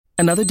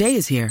Another day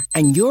is here,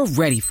 and you're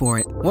ready for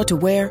it. What to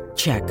wear?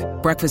 Check.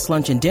 Breakfast,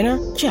 lunch, and dinner?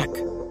 Check.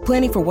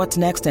 Planning for what's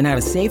next and how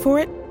to save for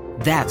it?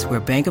 That's where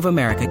Bank of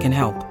America can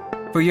help.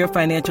 For your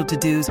financial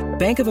to-dos,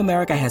 Bank of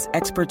America has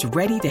experts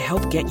ready to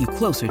help get you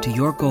closer to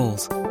your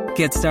goals.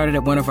 Get started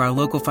at one of our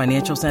local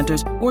financial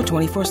centers or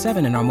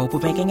 24/7 in our mobile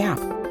banking app.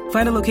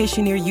 Find a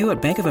location near you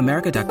at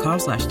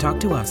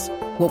bankofamerica.com/talktous.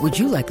 What would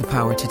you like the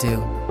power to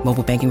do?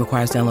 Mobile banking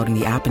requires downloading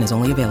the app and is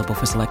only available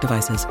for select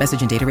devices.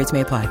 Message and data rates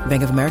may apply.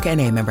 Bank of America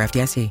N.A., member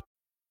FDIC.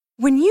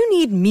 When you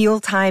need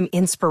mealtime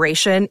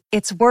inspiration,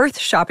 it's worth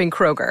shopping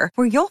Kroger,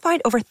 where you'll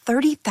find over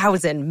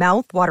 30,000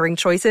 mouth-watering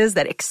choices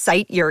that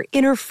excite your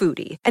inner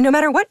foodie. And no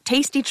matter what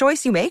tasty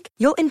choice you make,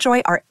 you'll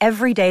enjoy our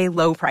everyday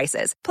low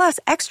prices, plus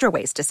extra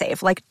ways to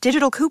save, like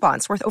digital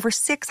coupons worth over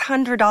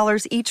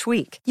 $600 each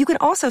week. You can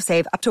also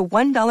save up to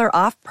 $1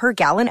 off per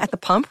gallon at the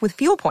pump with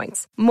fuel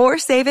points. More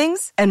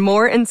savings and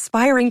more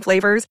inspiring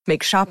flavors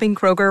make shopping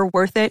Kroger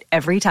worth it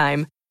every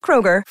time.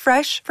 Kroger,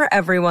 fresh for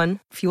everyone.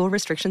 Fuel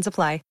restrictions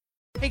apply.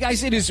 Hey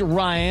guys, it is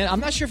Ryan. I'm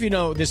not sure if you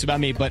know this about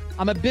me, but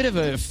I'm a bit of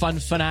a fun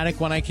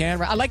fanatic when I can.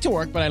 I like to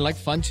work, but I like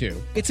fun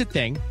too. It's a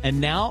thing. And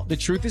now the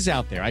truth is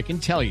out there. I can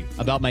tell you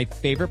about my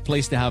favorite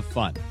place to have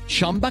fun.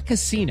 Chumba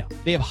Casino.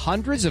 They have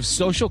hundreds of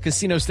social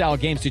casino style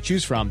games to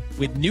choose from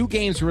with new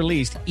games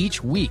released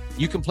each week.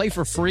 You can play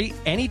for free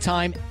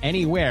anytime,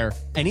 anywhere.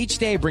 And each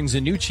day brings a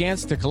new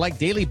chance to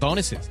collect daily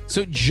bonuses.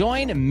 So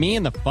join me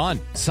in the fun.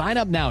 Sign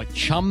up now at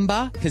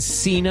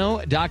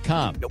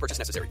ChumbaCasino.com. No purchase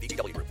necessary.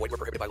 VGW Group. Void where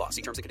prohibited by law.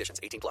 See terms and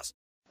conditions. 18+.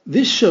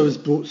 This show is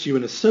brought to you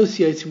in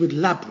association with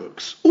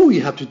Ladbrokes. All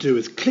you have to do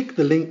is click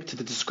the link to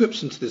the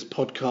description to this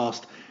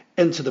podcast,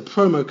 enter the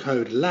promo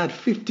code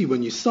LAD50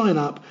 when you sign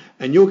up,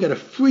 and you'll get a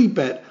free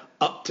bet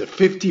up to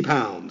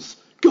 £50.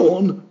 Go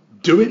on,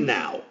 do it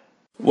now.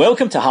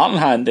 Welcome to Heart and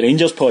Hand, the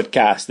Rangers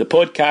podcast, the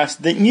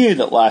podcast that knew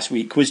that last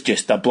week was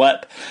just a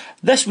blip.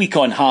 This week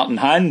on Heart and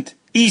Hand,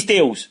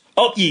 Easdales,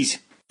 up yees.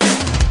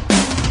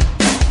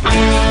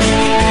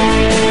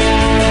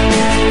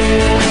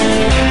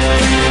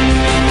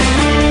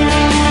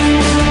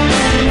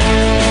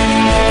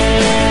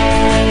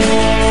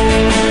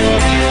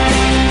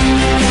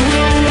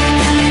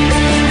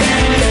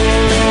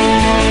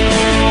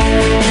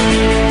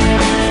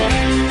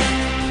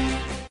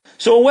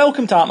 So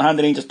welcome to Heart and Hand,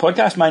 the Rangers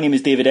podcast. My name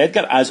is David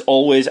Edgar. As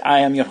always, I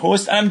am your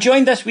host, and I'm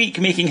joined this week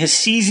making his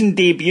season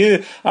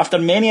debut after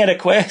many a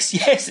request.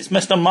 Yes, it's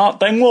Mr. Mark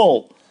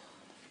Dingwall.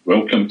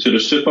 Welcome to the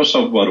super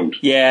sub world.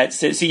 Yeah,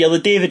 it's you're the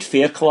David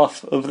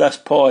Fairclough of this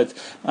pod.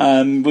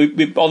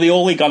 We or the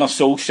Ole Gunnar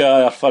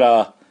Solskjaer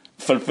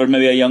for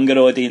maybe a younger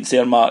audience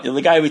there, Mark. You're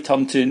the guy we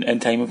turn to in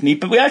time of need.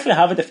 But we actually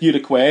have had a few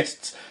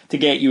requests to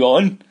get you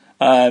on,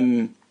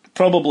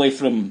 probably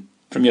from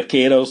your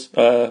carers,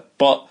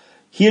 but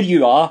here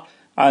you are,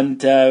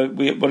 and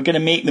we're going to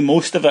make the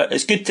most of it.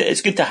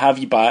 It's good to have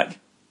you back.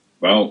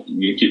 Well,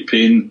 you keep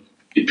paying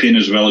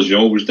as well as you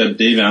always did,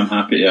 Dave. I'm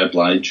happy to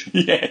oblige.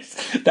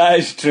 Yes, that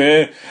is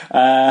true.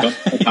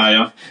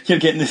 Higher. You're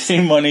getting the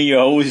same money you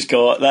always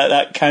got.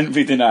 That can't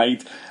be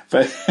denied.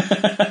 But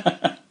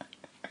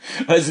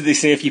as they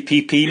say, if you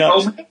pee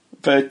peanuts.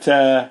 But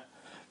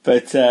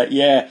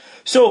yeah.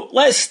 So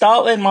let's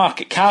start then, Mark,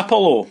 at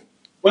Capello.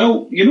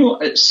 Well,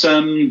 it's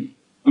I'm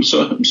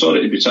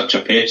sorry to be such a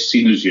pest,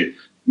 seeing as you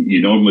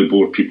normally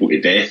bore people to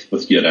death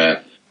with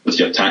your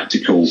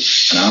tactical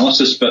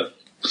analysis, but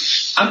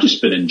I've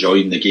just been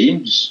enjoying the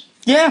games.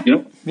 Yeah,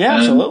 yeah,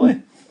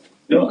 absolutely.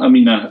 I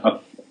mean,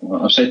 I've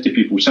said to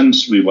people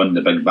since we won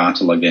the big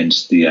battle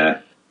against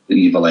the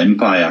evil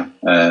empire,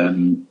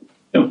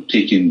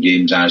 taking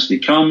games as they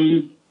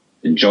come,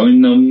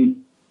 enjoying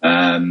them.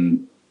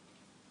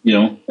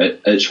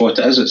 It's what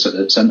it is.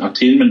 It's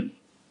entertainment.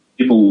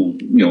 People,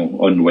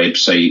 on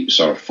websites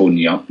or phone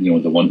you up, they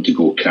want to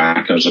go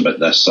crackers about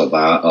this or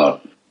that,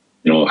 or,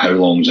 how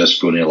long is this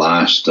going to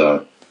last,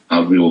 or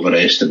have we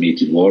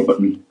overestimated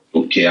Warburton?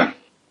 Don't care.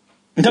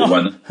 No.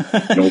 Win,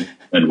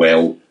 and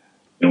well,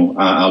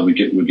 we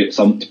get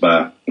thumped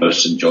by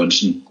Bruce and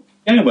Johnson.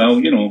 Yeah,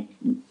 well,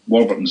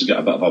 Warburton's got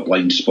a bit of a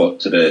blind spot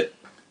to the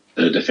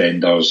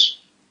defenders,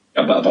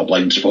 a bit of a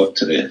blind spot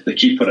to the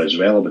keeper as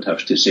well, I would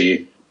have to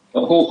say.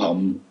 But ho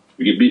hum,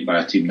 we get beat by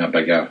a team that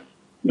bigger,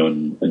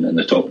 in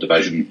the top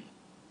division.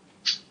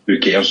 Who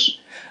cares?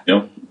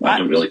 I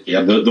don't really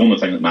care. The only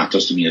thing that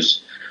matters to me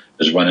is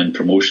winning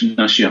promotion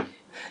this year.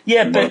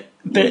 Yeah, but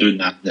we're doing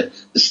that the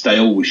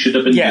style we should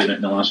have been doing it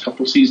in the last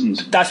couple of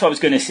seasons. That's what I was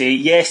going to say.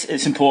 Yes,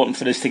 it's important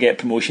for us to get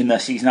promotion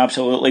this season,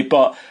 absolutely.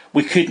 But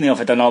we couldn't have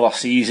had another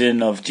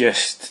season of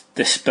just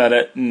the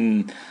spirit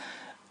and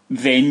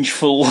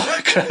vengeful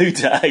crowd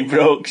at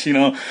Ibrox,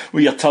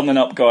 where you're turning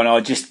up going, oh,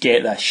 just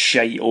get this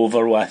shite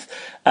over with.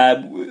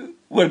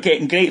 We're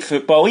getting great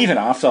football. Even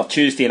after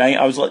Tuesday night,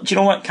 I was like, do you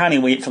know what? Can't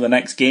wait for the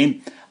next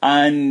game.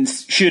 And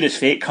sure as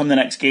fate, come the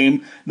next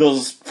game,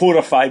 there's 4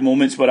 or 5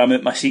 moments where I'm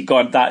at my seat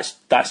going, that's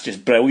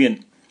just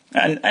brilliant.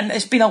 And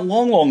it's been a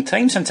long, long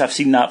time since I've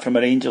seen that from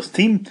a Rangers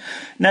team.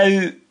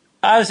 Now,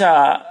 as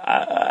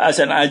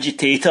an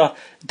agitator,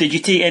 Did you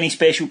take any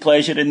special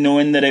pleasure in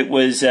knowing that it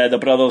was the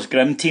Brothers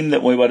Grimm team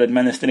that we were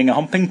administering a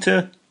humping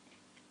to?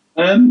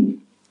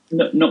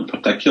 Not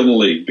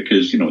particularly,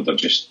 because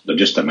they're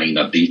just a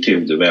minor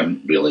detail. They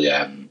weren't really.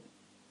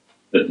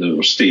 They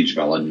were stage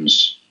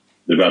villains.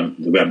 They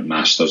weren't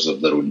masters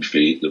of their own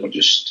fate. They were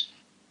just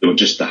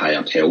the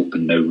hired help,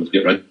 and now we've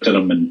got rid of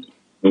them, and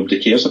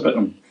nobody cares about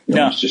them.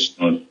 It's just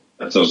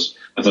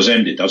if there's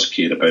anybody does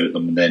care about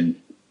them,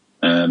 then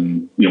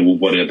we'll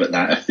worry about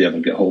that if they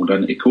ever get hauled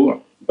into court.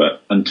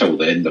 But until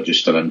then, they're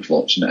just an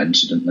unfortunate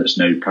incident that's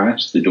now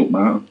passed. They don't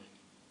matter.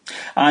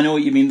 I know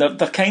what you mean. They're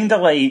kind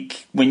of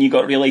like when you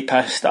got really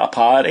pissed at a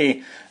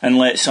party and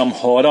let some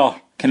horror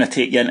kind of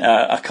take you into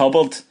a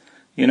cupboard,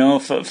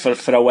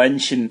 for a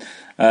winch, and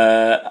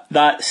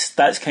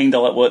that's kind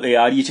of like what they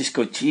are. You just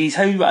go, geez,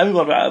 how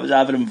was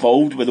I ever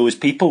involved with those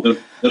people?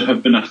 There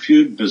have been a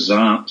few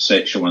bizarre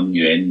sexual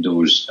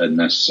innuendos in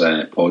this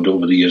pod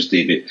over the years,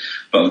 David,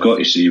 but I've got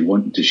to say,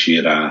 wanting to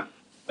share a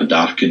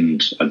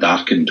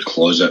darkened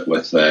closet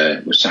with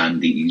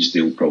Sandy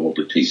Easdale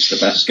probably takes the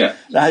biscuit.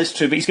 That is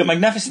true, but he's got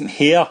magnificent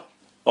hair.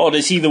 Or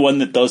is he the one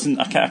that doesn't?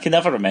 I can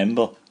never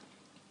remember.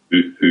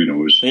 Who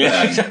knows?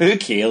 Yeah, who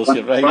cares?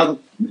 You're right.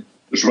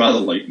 It's rather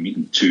like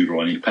meeting two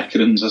Ronnie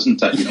Pickerins,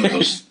 isn't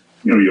it?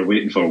 You're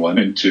waiting for one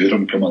and two of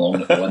them come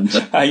along at once.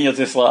 And you're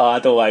just like, I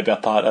don't want to be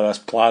a part of this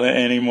planet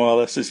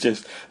anymore. This is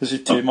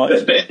too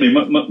much. But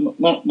anyway,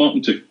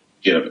 Martin took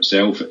care of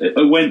itself.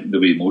 It went the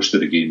way most of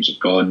the games have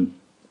gone.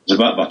 It's a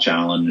bit of a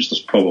challenge.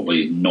 There's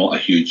probably not a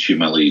huge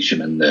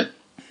humiliation in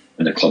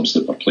the clubs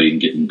that were playing,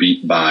 getting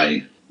beat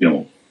by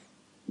 4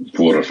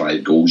 or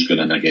 5 goals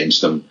going in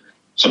against them.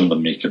 Some of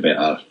them make a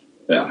better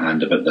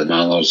hand of it than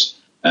others.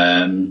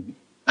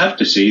 I have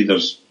to say,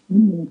 there's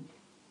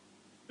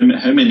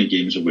how many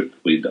games have we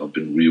played that have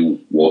been real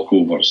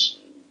walkovers?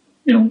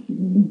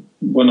 One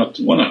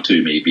or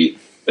two maybe,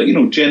 but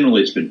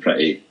generally it's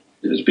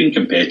been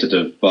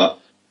competitive. But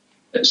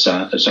it's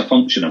a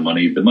function of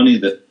money. The money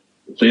that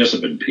the players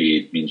have been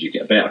paid means you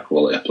get a better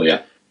quality of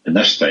player, and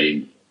this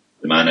time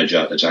the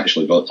manager has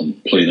actually got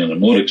them playing in a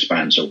more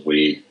expansive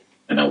way,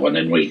 in a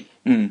winning way.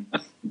 And,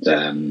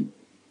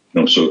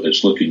 so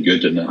it's looking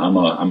good, and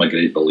I'm a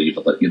great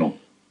believer that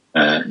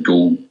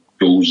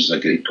goals is a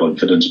great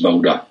confidence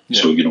builder.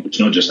 Yeah. So it's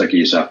not just a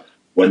case of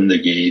win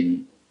the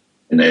game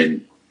and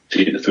then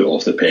take the foot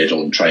off the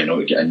pedal and try not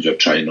to get injured,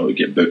 try not to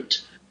get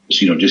booked. It's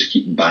just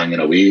keep banging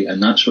away,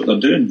 and that's what they're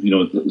doing.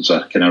 There's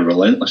a kind of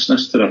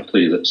relentlessness to their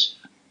play that's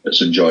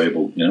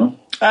enjoyable.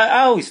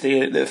 I always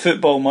say that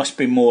football must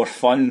be more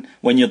fun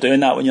when you're doing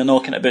that, when you're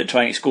knocking about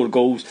trying to score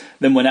goals,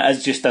 than when it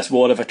is just this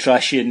war of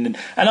attrition.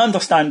 And I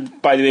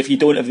understand, by the way, if you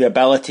don't have the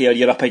ability or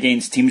you're up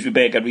against teams with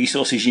better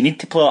resources, you need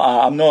to play.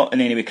 I'm not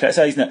in any way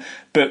criticising it,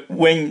 but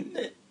when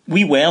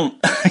we weren't,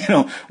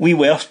 we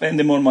were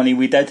spending more money.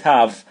 We did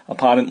have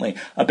apparently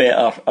a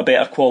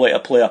better quality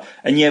of player,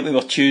 and yet we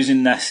were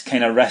choosing this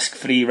kind of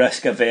risk-free,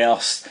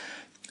 risk-averse.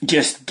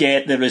 Just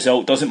get the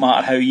result. Doesn't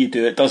matter how you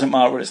do it. Doesn't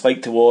matter what it's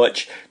like to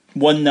watch.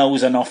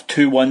 1-0's enough,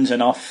 2-1's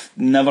enough,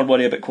 never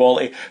worry about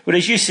quality.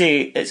 Whereas you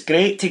say, it's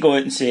great to go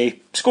out and say,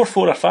 score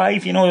 4 or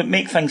 5,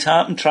 make things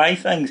happen, try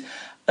things.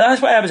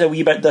 That's why I was a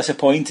wee bit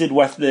disappointed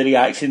with the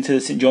reaction to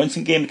the St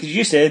Johnstone game, because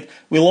you said,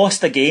 we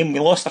lost a game, we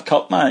lost a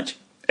cup match.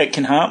 It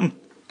can happen.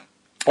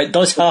 It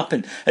does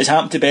happen. It's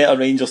happened to better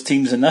Rangers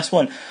teams than this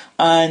one.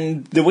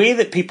 And the way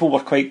that people were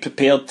quite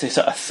prepared to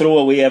sort of throw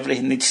away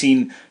everything they'd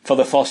seen for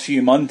the first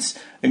few months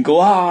and go,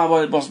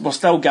 we're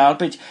still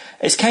garbage.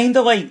 It's kind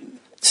of like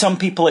some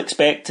people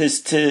expect us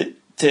to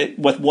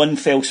with one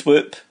fell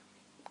swoop,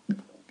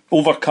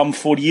 overcome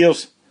 4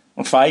 years,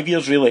 or 5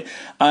 years really,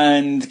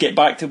 and get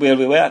back to where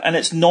we were. And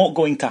it's not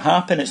going to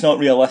happen. It's not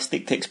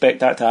realistic to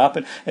expect that to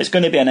happen. It's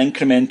going to be an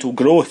incremental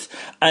growth.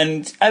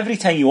 And every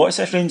time you watch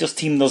this Rangers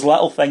team, there's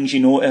little things you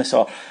notice,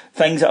 or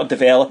things that are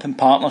developing,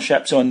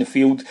 partnerships on the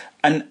field.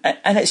 And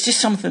it's just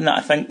something that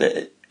I think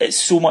that it's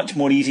so much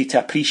more easy to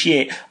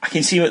appreciate. I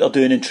can see what they're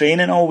doing in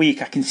training all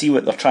week. I can see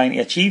what they're trying to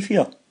achieve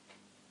here.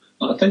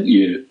 I think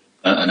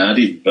an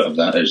added bit of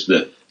that is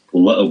the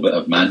little bit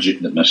of magic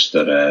that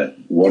Mr.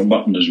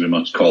 Warburton, as we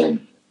must call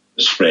him,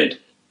 has spread.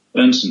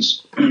 For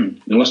instance, you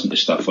listen to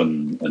stuff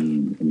on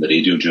the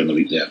radio during the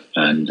week there,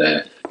 and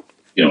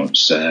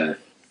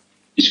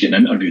he's getting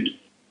interviewed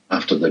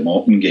after the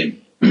Morton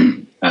game,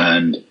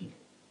 and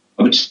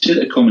I would say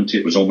that the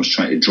commentator was almost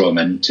trying to draw him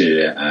into.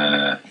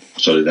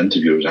 The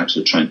interviewer was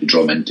actually trying to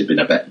draw him into being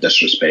a bit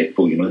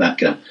disrespectful. That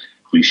kind of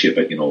cliche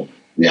about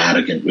the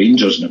arrogant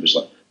Rangers, and it was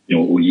like,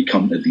 you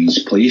come to these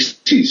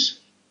places,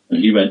 and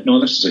he went,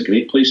 no, this is a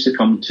great place to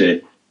come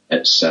to.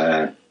 It's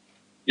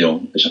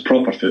it's a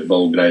proper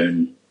football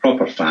ground,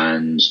 proper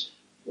fans.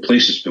 The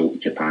place is built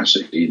to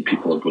capacity, and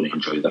people are going to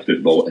enjoy their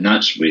football. And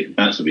that's the way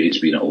it's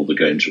been at all the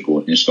grounds we're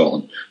going in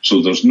Scotland.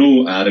 So there's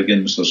no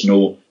arrogance. There's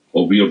no,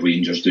 we're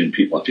Rangers doing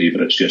people a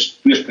favour. It's just,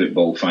 we're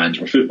football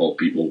fans. We're football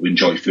people. We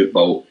enjoy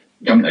football.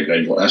 Coming to a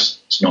ground like this,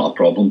 it's not a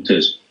problem to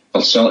us.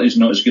 Facility's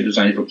not as good as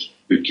Ibrox.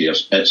 Who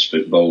cares? It's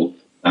football.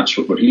 That's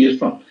what we're here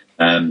for.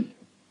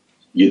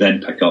 You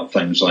then pick up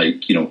things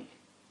like,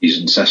 he's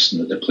insisting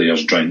that the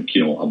players drink, a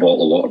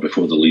bottle of water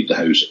before they leave the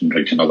house and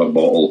drink another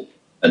bottle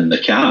in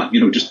the car.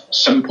 Just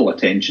simple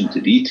attention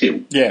to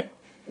detail. Yeah.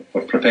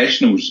 For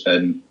professionals,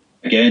 and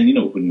again,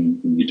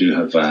 when you do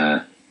have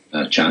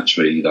chats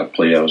with either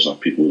players or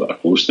people that are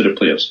close to the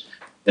players,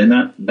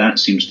 then that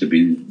seems to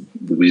be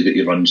the way that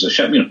he runs the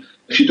ship.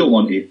 If you don't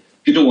want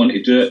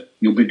to do it,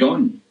 you'll be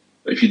gone.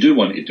 But if you do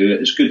want to do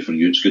it, it's good for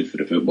you. It's good for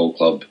the football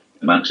club.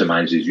 It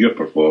maximises your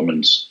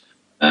performance.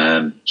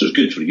 So it's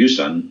good for you,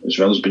 son, as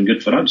well as being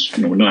good for us.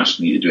 We're not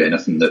asking you to do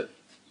anything that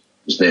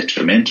is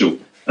detrimental.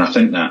 And I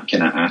think that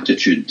kind of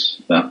attitude,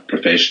 that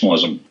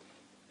professionalism,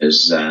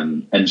 is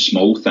in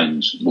small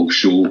things will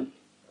show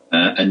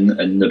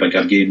in the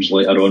bigger games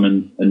later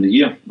on in the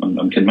year.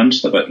 I'm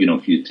convinced of it.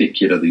 If you take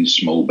care of these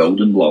small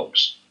building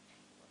blocks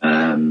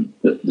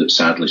that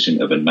sadly seem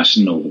to have been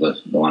missing over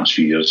the last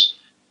few years,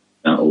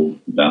 that'll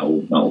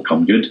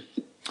come good.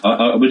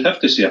 I would have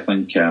to say I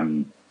think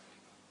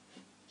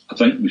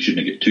we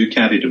shouldn't get too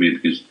carried away,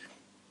 because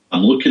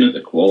I'm looking at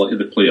the quality of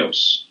the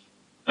players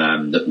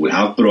that we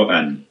have brought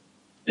in,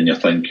 and you're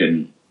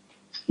thinking,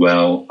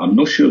 well, I'm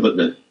not sure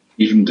that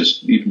even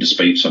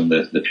despite some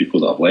of the people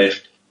that have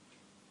left,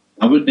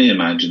 I wouldn't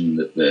imagine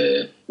that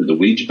the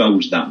wage bill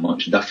is that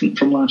much different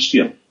from last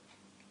year.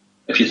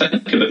 If you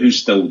think about who's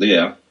still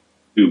there,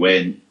 who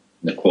went,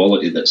 the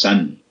quality that's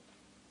in,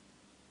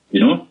 I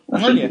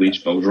think the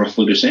wage bill is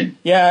roughly the same.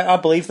 Yeah, I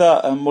believe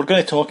that. We're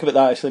going to talk about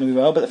that actually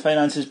about the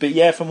finances. But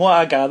yeah, from what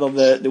I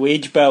gather, the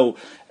wage bill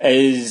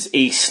is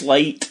a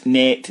slight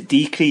net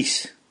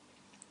decrease.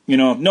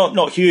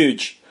 Not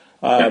huge.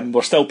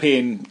 We're still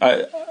paying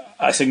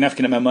a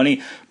significant amount of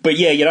money. But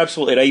yeah, you're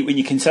absolutely right. When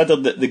you consider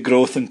the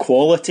growth in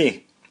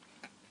quality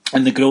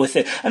and the growth,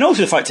 and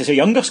also the fact it's a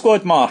younger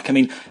squad, Mark. I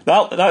mean,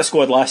 that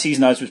squad last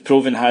season, as was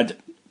proven, had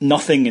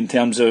nothing in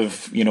terms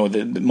of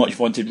the much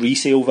wanted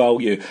resale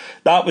value.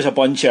 That was a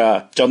bunch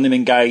of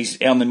journeyman guys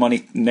earning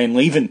money and then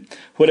leaving.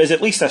 Whereas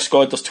at least this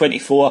squad, there's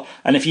 24,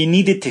 and if you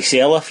needed to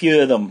sell a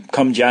few of them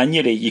come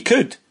January, you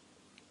could.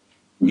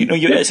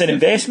 It's an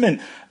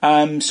investment.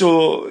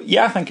 So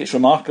yeah, I think it's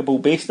remarkable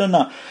based on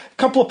that. A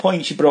couple of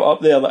points you brought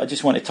up there that I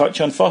just want to touch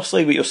on.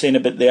 Firstly, what you're saying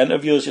about the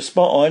interviews, you're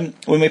spot on.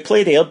 When we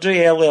played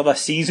Airdrie earlier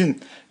this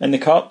season in the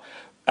Cup,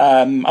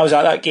 I was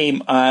at that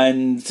game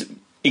and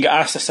he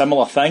got asked a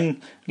similar thing,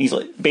 and he's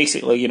like,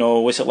 basically,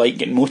 what's it like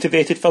getting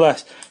motivated for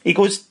this? He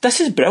goes, this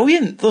is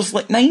brilliant. There's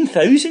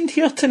 9,000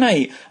 here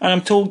tonight, and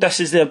I'm told this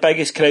is their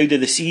biggest crowd of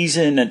the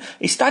season. And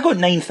he still got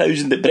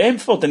 9,000 at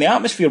Brentford, and the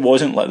atmosphere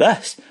wasn't like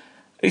this.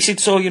 He said,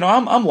 so,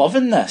 I'm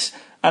loving this.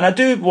 And I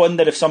do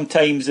wonder if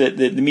sometimes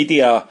the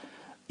media,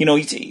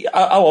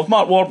 I love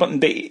Mark Warburton,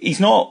 but he's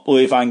not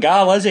Louis van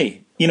Gaal, is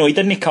he? He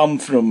didn't come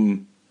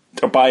from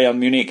Bayern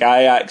Munich,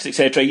 Ajax,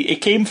 etc. He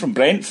came from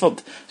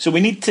Brentford. So we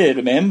need to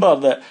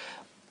remember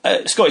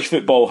that Scottish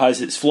football has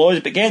its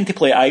flaws, but getting to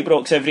play at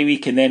Ibrox every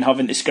week and then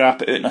having to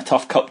scrap it out in a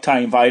tough cup tie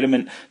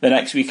environment the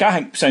next week, I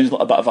think sounds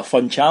like a bit of a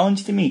fun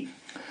challenge to me.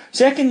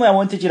 Secondly, I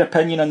wanted your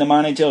opinion on the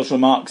manager's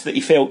remarks that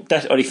he felt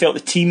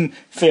the team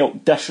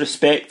felt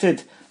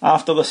disrespected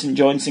after the St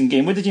Johnstone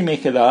game. What did you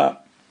make of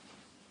that?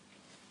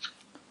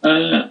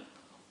 I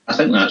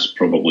think that's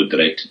probably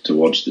directed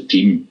towards the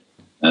team.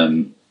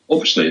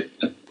 Obviously,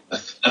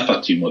 if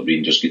a team like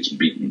Rangers gets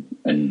beaten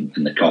in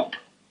the cup,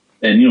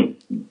 then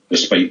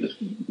despite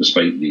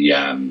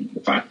the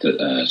fact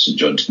that St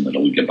Johnstone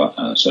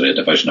are a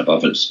division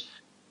above us,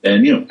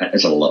 then it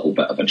is a little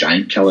bit of a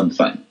giant killing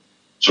thing.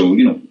 So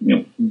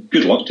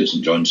good luck to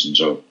St Johnstone.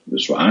 So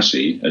that's what I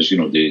say. As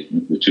they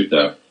took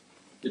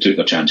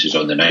their chances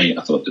on the night.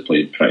 I thought they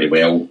played pretty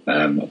well.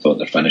 I thought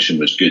their finishing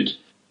was good.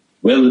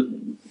 Well,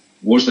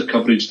 was the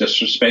coverage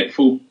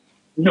disrespectful?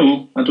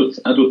 No, I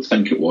don't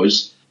think it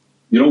was.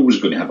 You're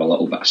always going to have a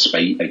little bit of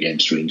spite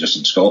against Rangers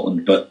in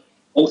Scotland, but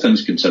all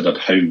things considered,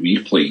 how we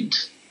played,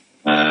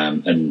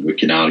 and we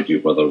can argue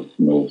whether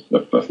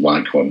if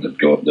Waghorn had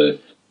got the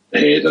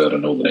header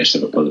and all the rest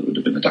of it, whether it would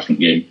have been a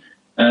different game.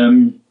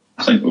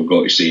 I think we've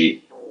got to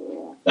say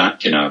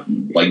that kind of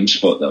blind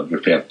spot that I've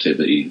referred to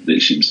that he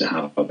seems to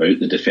have about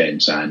the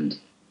defence, and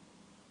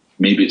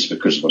maybe it's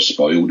because we're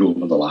spoiled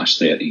over the last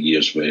 30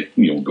 years with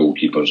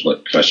goalkeepers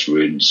like Chris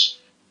Wounds,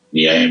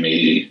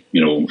 Niemi,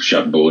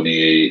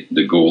 Charbonnier,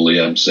 the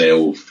goalie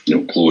himself,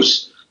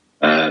 Close.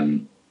 I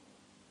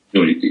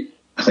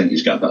think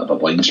he's got a bit of a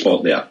blind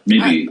spot there.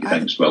 Maybe he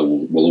thinks,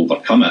 we'll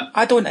overcome it.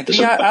 I don't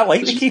agree. I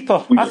like the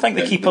keeper. I think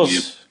the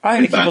keeper's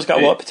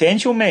got a lot of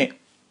potential, mate.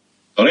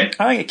 Sorry?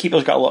 I think the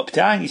keeper's got a lot of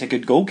potential. I think he's a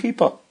good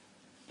goalkeeper.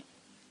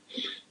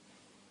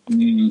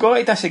 Got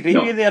to disagree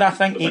with you there. I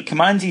think he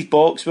commands his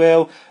box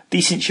well,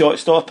 decent shot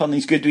stopper, and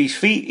he's good with his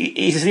feet.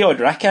 He's the odd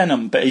rick in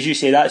him, but as you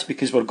say, that's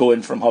because we're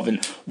going from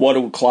having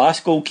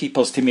world-class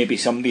goalkeepers to maybe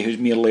somebody who's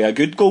merely a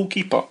good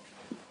goalkeeper.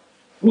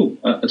 Well,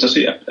 as I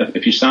say,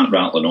 if you start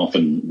rattling off,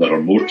 and there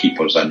are more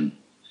keepers in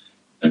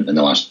the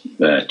last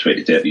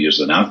 20, 30 years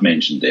than I've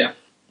mentioned there,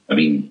 I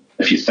mean,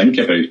 if you think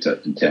about it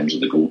in terms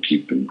of the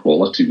goalkeeping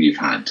quality we've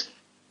had,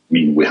 I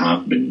mean, we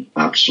have been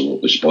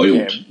absolutely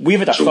spoiled. Yeah, we've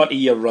had a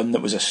 30-year run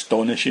that was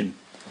astonishing.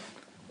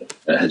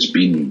 it has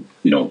been,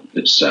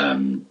 it's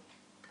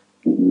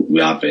we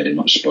are very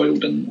much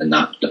spoiled in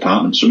that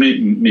department. So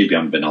maybe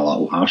I'm being a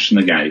little harsh on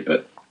the guy,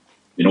 but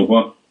you know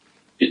what?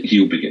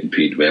 He'll be getting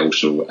paid well.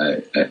 So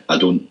I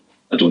don't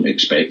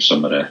expect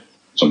some of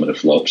the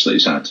flops that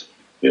he's had, to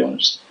be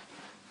honest.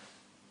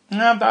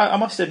 No, I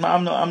must admit,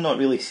 I'm not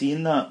really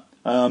seeing that.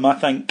 I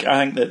think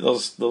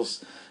that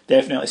there's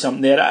definitely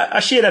something there. I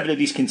share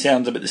everybody's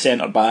concerns about the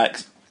centre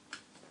backs.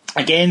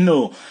 Again,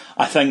 though,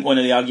 I think one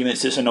of the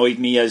arguments that's annoyed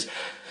me is,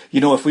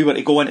 if we were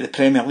to go into the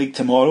Premier League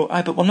tomorrow,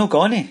 but we're not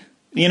going to.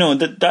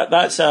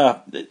 That's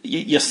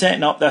you're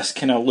setting up this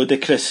kind of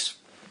ludicrous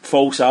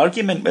false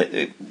argument.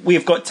 But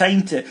we've got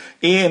time to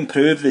A,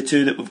 improve the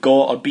two that we've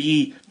got, or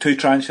B, 2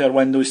 transfer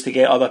windows to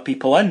get other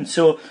people in.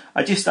 So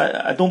I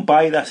don't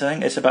buy this. I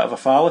think it's a bit of a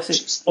fallacy.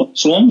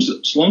 So long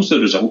as the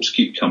results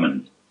keep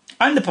coming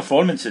and the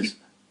performances,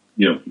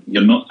 you're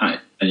not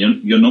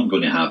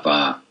going to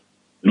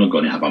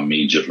have a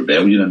major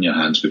rebellion in your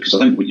hands, because I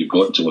think what you've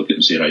got to look at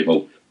and say, right,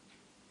 well,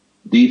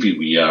 Davy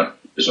Weir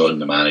is on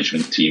the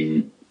management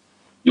team.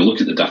 You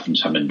look at the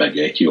difference him and Big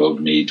Ekiog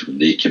made when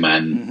they came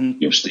in,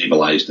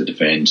 stabilised the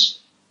defence.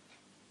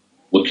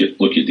 Look at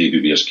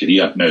Davy Weir's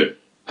career. Now, if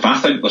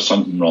I think there's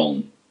something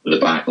wrong with the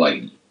back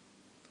line,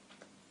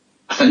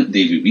 I think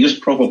Davy Weir's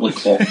probably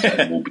clocked it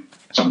and will be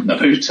something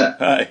about it.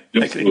 Aye,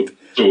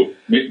 so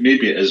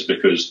maybe it is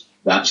because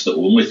that's the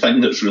only thing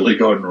that's really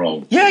gone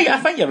wrong. Yeah, I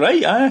think you're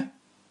right, aye.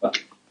 I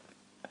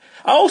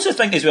also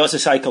think as well it's a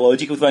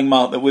psychological thing,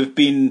 Mark, that we've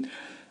been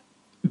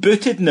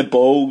booted in the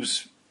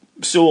balls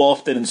so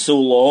often and so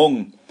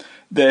long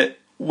that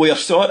we're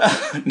sort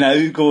of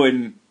now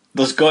going,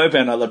 there's got to be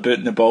another boot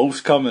in the balls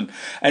coming.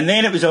 And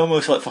then it was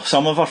almost like for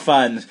some of our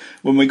fans,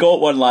 when we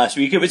got one last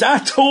week, it was, I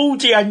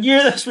told you, I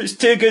knew this was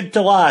too good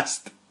to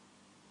last.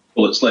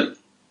 Well, it's like,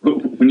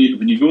 when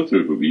you go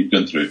through what we've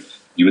gone through,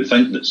 you would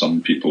think that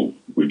some people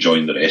would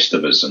join the rest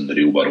of us in the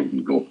real world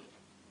and go,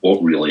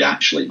 what really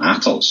actually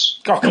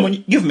matters? Oh, come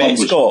on, you've met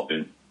Scott.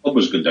 Pub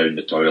was going down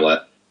the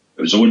toilet.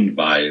 It was owned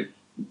by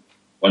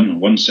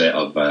one set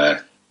of,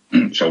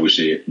 shall we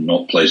say,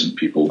 not pleasant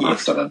people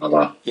after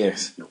another.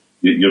 Yes.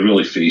 You're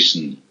really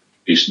facing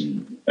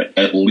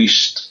at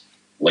least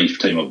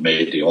lifetime of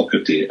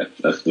mediocrity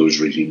if those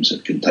regimes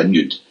had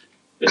continued.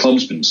 The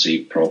club's been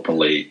saved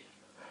properly.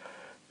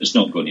 It's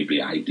not going to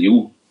be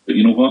ideal, but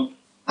you know what?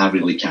 I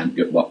really can't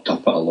get worked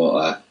up at a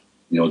lot of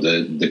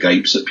the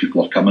gripes that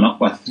people are coming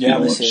up with. Yeah,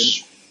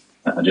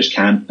 I just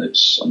can't.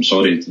 I'm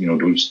sorry.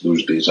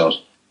 Those days are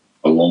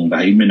long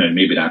behind me now.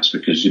 Maybe that's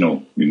because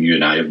you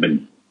and I have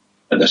been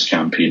at this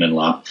campaigning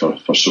lap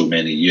for so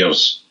many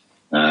years,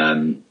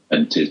 and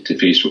to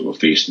face what we're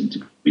faced and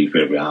to be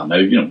where we are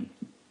now.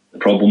 The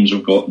problems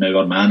we've got now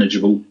are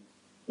manageable.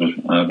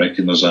 I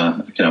reckon there's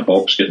a kind of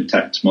box getting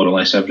ticked more or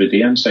less every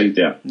day inside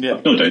there. Yeah.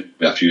 I've no doubt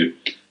there'll be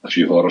a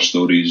few horror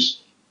stories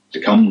to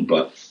come,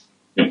 but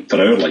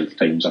for our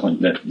lifetimes, I think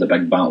the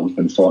big battle's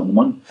been fought and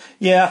won.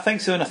 Yeah, I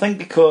think so, and I think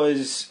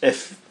because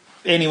if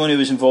anyone who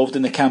was involved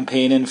in the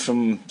campaigning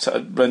from sort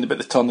of round about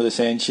the turn of the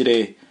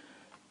century,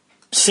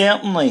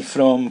 certainly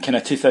from kind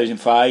of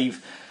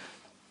 2005,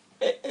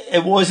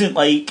 it wasn't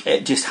like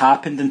it just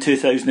happened in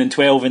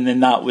 2012 and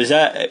then that was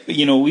it.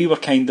 We were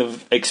kind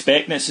of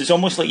expecting it. It's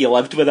almost like you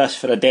lived with us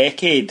for a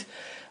decade,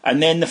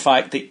 and then the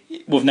fact that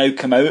we've now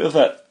come out of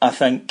it, I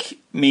think,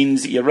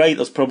 means that you're right.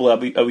 There's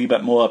probably a wee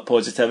bit more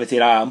positivity.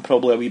 I'm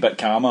probably a wee bit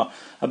calmer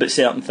about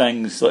certain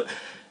things. Like,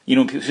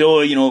 people say,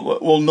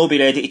 we'll not be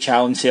ready to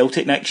challenge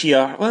Celtic next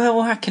year.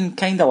 Well, I can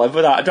kind of live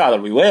with that. I'd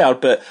rather we were,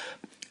 but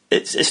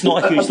it's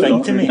not a huge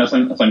thing to me. I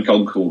think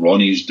Uncle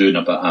Ronnie's doing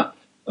a bit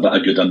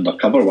of good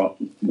undercover work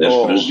there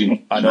for us.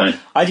 I know.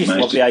 I just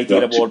love the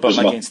idea of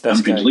Warburton against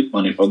this guy. League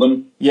money for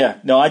them. Yeah,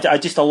 no, I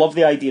love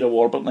the idea of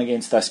Warburton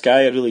against this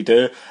guy. I really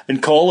do.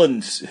 And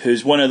Collins,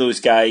 who's one of those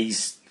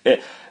guys,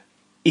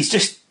 he's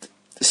just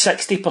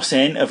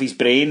 60% of his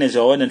brain is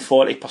on, and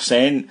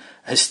 40%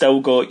 has still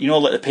got,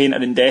 like the painter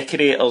and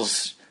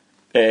decorators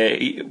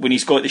when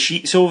he's got the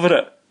sheets over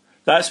it.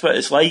 That's what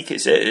it's like.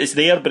 It's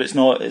there, but it's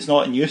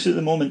not in use at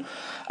the moment.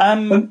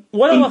 One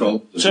of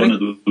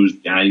those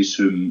guys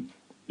whom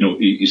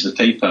he's the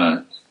type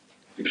of,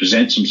 he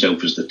presents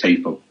himself as the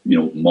type of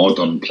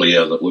modern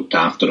player that looked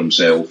after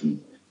himself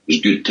and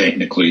was good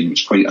technically and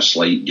was quite a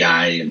slight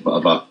guy and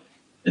whatever.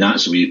 And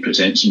that's the way he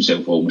presents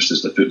himself, almost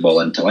as the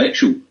football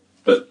intellectual.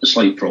 But the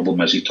slight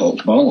problem is he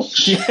talks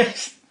bollocks.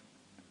 Yes.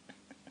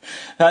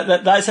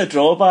 That's a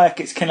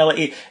drawback. It's kind of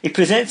like he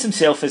presents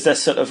himself as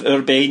this sort of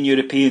urbane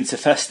European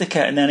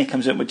sophisticate, and then he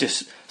comes out with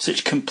just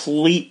such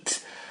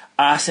complete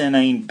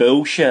asinine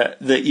bullshit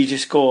that you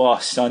just go, oh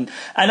son.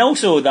 And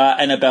also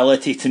that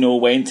inability to know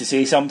when to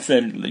say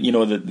something,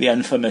 the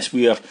infamous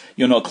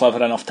you're not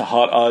clever enough to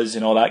hurt us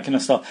and all that kind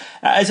of stuff.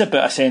 It is a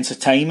bit of sense of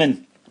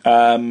timing,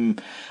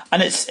 and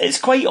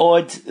it's quite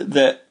odd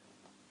that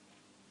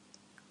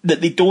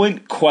they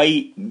don't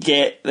quite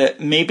get that.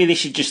 Maybe they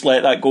should just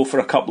let that go for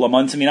a couple of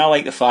months. I mean, I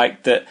like the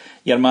fact that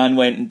your man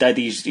went and did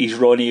his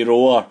Ronnie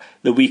Roar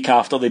the week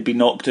after they'd been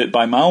knocked out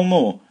by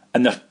Malmo.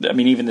 and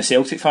even the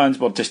Celtic fans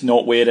were just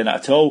not wearing it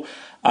at all.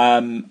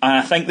 And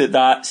I think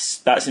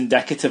that's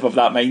indicative of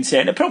that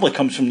mindset, and it probably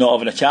comes from not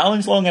having a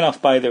challenge long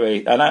enough, by the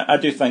way. And I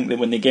do think that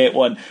when they get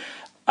one,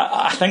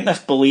 I think this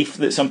belief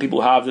that some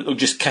people have that they'll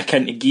just kick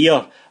into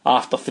gear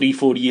after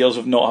 3-4 years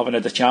of not having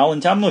had a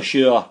challenge, I'm not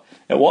sure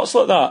it works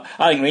like that.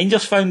 I think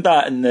Rangers found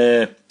that in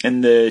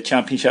the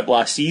Championship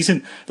last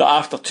season, that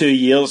after 2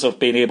 years of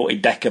being able to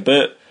dick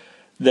about,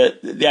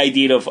 that the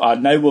idea of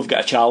now we've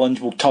got a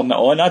challenge, we'll turn it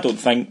on. I don't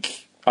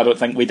think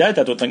we did.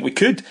 I don't think we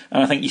could.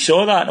 And I think you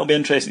saw that, and it'll be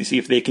interesting to see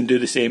if they can do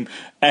the same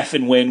if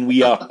and when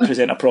we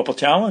present a proper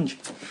challenge.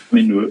 I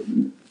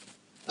mean,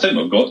 I think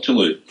we've got to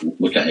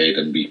look ahead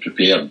and be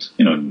prepared.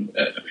 You know,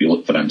 if you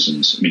look, for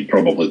instance, I mean,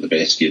 probably the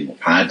best game we've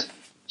had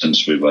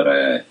since we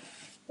were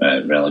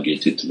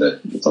relegated to the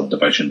third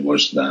division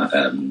was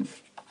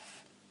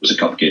a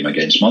cup game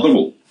against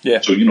Motherwell.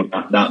 Yeah. So, you know,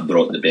 that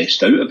brought the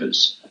best out of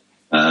us.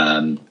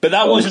 But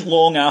that wasn't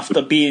long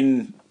after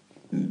being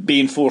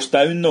forced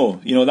down,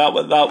 though. You know,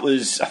 that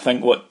was, I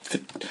think,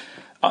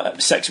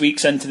 6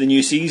 weeks into the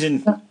new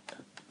season.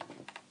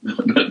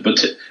 But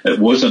it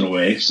was an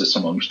oasis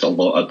amongst a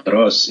lot of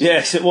draws.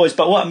 Yes, it was.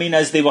 But what I mean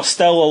is, a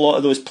lot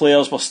of those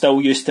players were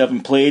still used to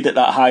having played at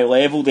that high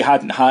level. They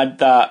hadn't had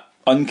that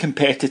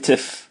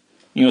uncompetitive,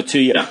 2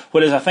 years. Yeah.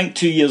 Whereas I think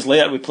 2 years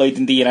later we played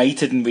in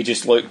United and we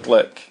just looked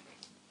like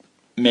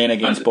men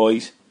against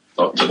boys.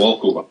 To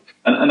walk over.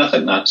 And I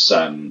think that's,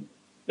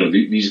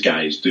 these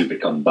guys do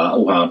become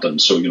battle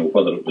hardened. So,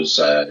 whether it was,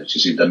 as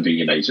you see, Dundee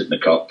United in the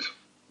Cup,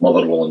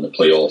 Motherwell in the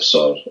playoffs,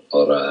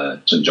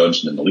 or St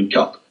Johnstone in the League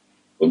Cup,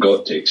 we've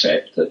got to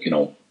accept that,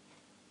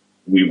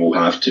 we will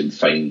have to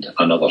find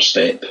another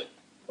step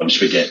once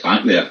we get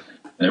back there.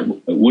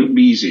 And it won't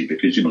be easy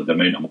because, the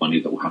amount of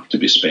money that will have to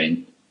be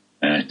spent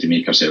to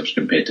make ourselves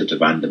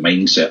competitive, and the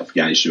mindset of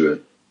guys who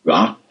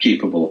are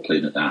capable of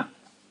playing at that.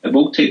 It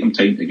will take them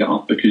time to get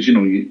up because,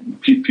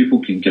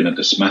 people can kind of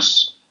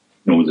dismiss,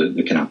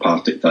 the kind of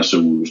Partick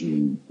Thistles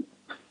and,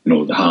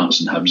 the Hearts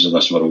and Hibs of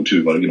this world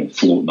who were,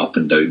 floating up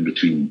and down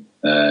between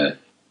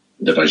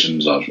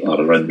divisions or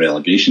around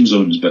relegation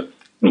zones. But,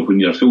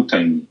 when you're a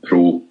full-time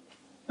pro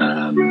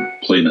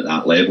playing at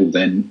that level,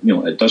 then,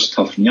 it does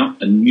toughen you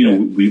up. And,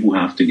 we will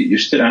have to get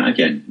used to that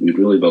again. We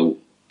really will.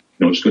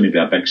 It's going to be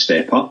a big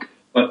step up.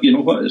 But you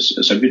know what?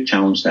 It's a good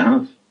challenge to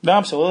have.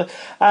 Absolutely.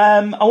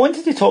 I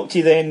wanted to talk to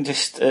you then,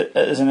 just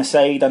as an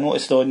aside. I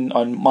noticed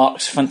on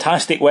Mark's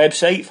fantastic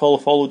website,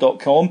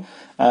 followfollow.com,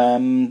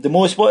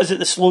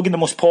 the slogan, the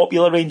most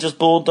popular Rangers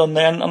board on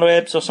the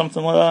interwebs or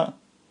something like that?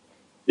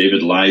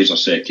 David, lies are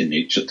second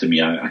nature to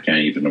me. I can't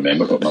even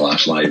remember what my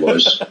last lie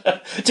was.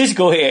 Just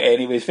go ahead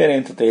anyway, it's very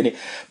entertaining.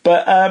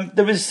 But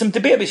there was some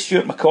debate about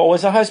Stuart McCall,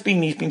 as there has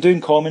been. He's been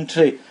doing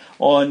commentary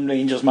on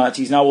Rangers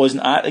matches, and I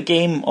wasn't at the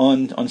game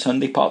on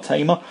Sunday,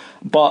 part-timer,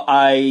 but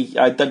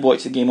I did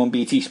watch the game on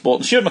BT Sport,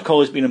 and Stuart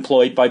McCall has been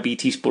employed by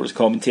BT Sport as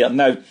commentator.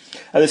 Now,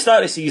 at the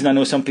start of the season, I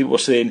know some people were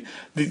saying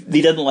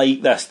they didn't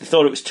like this, they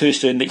thought it was too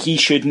soon, that he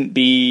shouldn't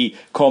be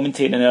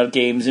commentating in our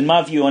games, and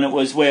my view on it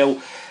was,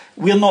 well,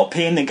 we're not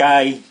paying the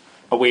guy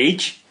a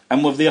wage,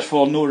 and we've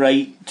therefore no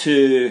right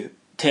to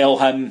tell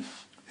him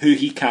who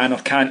he can or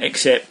can't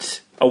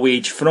accept a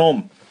wage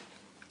from.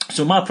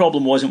 So my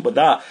problem wasn't with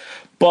that,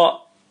 but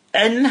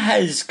in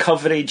his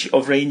coverage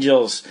of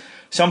Rangers,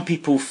 some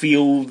people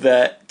feel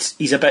that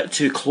he's a bit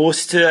too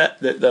close to it,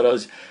 that there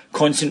is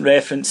constant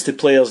reference to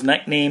players'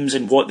 nicknames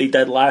and what they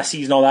did last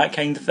season, all that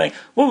kind of thing.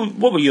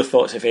 What were your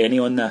thoughts, if any,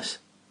 on this?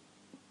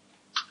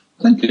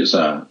 I think it's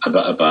a bit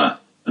of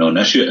an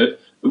issue.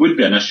 It would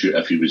be an issue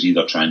if he was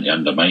either trying to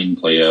undermine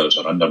players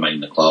or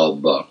undermine the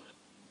club,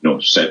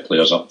 or set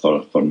players up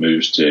for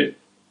moves to,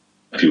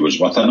 if he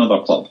was with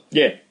another club.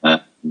 Yeah.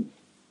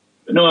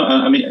 No,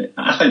 I mean,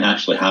 I think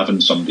actually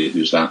having somebody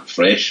who's that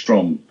fresh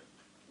from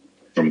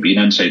being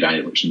inside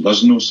Ibrox and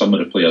does know some of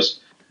the players,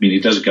 I mean, he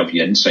does give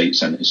you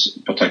insights into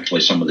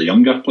particularly some of the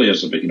younger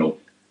players about,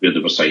 where they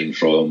were signed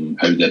from,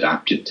 how they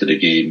adapted to the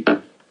game,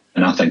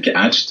 and I think it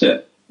adds to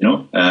it,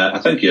 I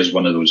think he is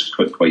one of those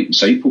quite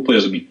insightful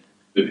players, I mean,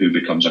 who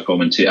becomes a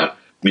commentator.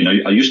 I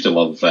mean, I used to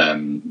love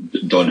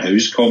Don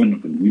Howe's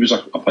comment when he was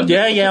up on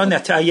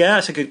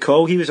that's a good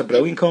call. He was a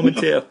brilliant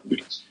commentator.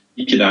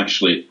 He could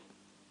actually,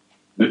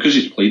 because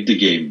he's played the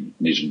game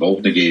and he's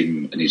involved in the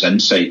game and his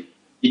insight,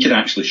 he can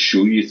actually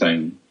show you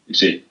things and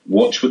say,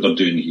 watch what they're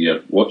doing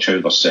here, watch how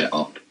they're set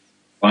up,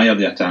 why are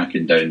they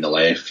attacking down the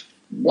left,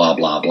 blah,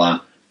 blah,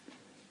 blah.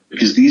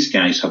 Because these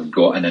guys have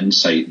got an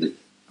insight that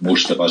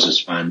most of us as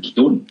fans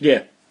don't.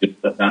 Yeah.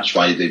 That's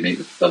why they make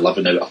their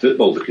living out of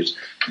football, because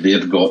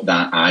they've got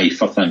that eye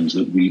for things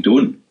that we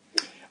don't.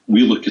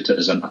 We look at it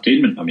as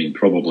entertainment. I mean,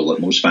 probably like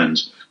most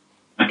fans,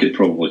 I could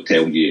probably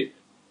tell you,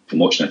 from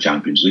watching a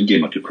Champions League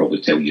game, I could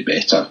probably tell you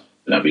better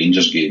than a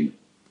Rangers game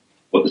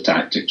what the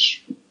tactics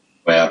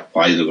were,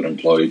 why they were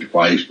employed,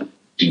 why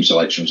team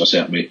selection was a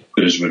certain way.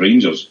 Whereas with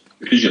Rangers,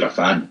 because you're a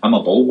fan, I'm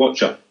a ball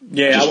watcher.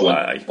 Yeah, I just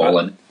want the ball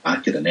in the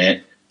back of the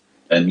net,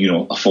 and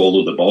I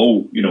follow the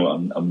ball.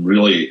 I'm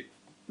really,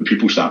 when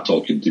people start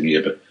talking to me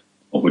about,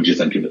 what do you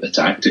think about the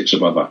tactics or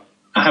whatever,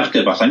 I I have to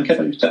have a think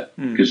about it,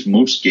 because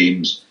most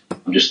games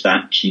I'm just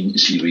that keen to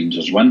see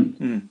Rangers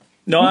win.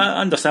 No, I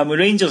understand. With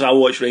Rangers, I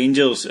watch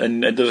Rangers,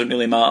 and it doesn't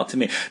really matter to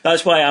me.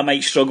 That's why I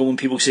might struggle when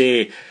people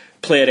say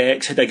player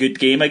X had a good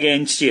game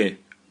against you.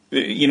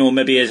 You know,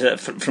 maybe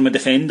as from a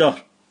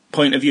defender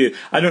point of view.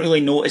 I don't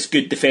really notice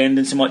good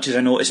defending so much as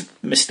I notice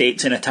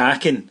mistakes in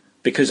attacking,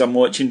 because I'm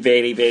watching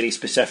very, very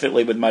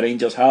specifically with my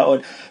Rangers hat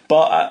on.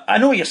 But I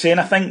know what you're saying.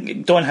 I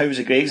think Don Howe's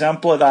a great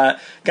example of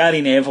that.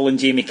 Gary Neville and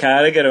Jamie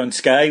Carragher on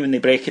Sky, when they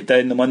break it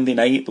down the Monday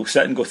night, they'll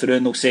sit and go through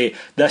and they'll say,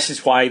 this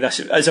is why this,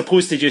 as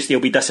opposed to just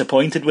they'll be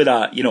disappointed with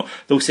that. You know,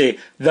 they'll say,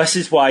 this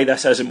is why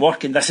this isn't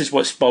working, this is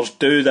what Spurs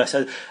do, this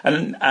is.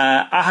 And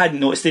I hadn't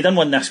noticed, they done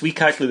one this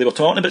week actually, they were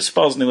talking about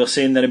Spurs and they were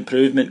saying their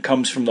improvement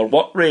comes from their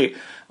work rate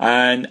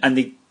and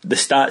the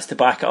stats to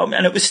back it up,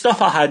 and it was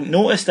stuff I hadn't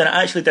noticed, and it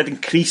actually did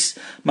increase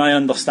my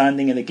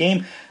understanding of the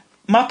game.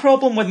 My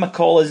problem with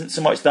McCall isn't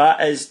so much that,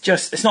 is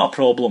just, it's not a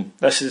problem,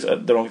 this is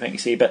the wrong thing to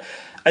say, but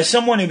as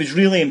someone who was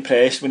really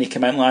impressed when he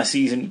came in last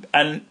season,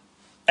 and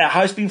it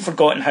has been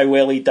forgotten how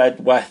well he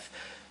did with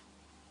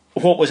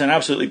what was an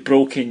absolutely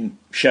broken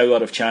shower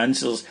of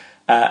chances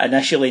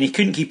initially, and he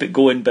couldn't keep it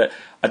going, but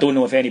I don't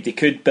know if anybody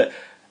could. But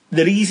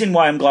the reason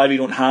why I'm glad we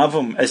don't have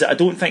him is that I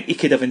don't think he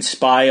could have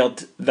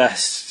inspired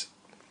this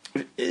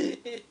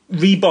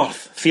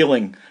rebirth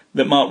feeling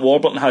that Mark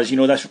Warburton has, you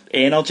know, this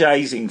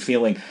energising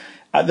feeling.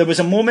 There was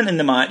a moment in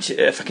the match,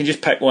 if I can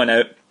just pick one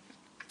out,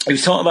 he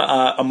was talking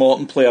about a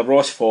Morton player,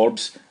 Ross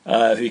Forbes,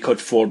 who he called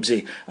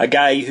Forbesy, a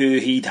guy who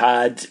he'd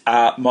had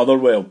at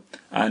Motherwell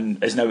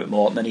and is now at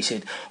Morton, and he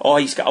said, oh,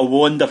 he's got a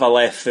wand of a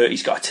left foot,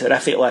 he's got a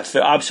terrific left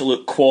foot,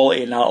 absolute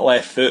quality in that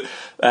left foot,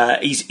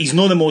 he's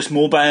not the most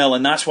mobile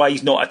and that's why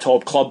he's not a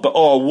top club, but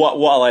oh, what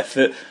a left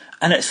foot.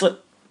 And it's like,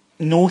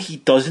 no, he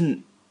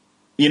doesn't.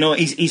 You know,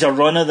 he's a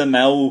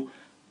run-of-the-mill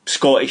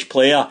Scottish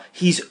player.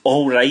 He's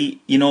all right,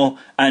 you know,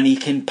 and he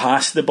can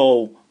pass the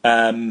ball.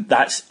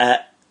 That's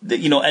it,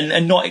 you know,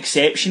 and not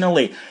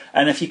exceptionally.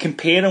 And if you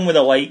compare him with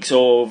the likes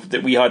of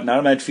that we had in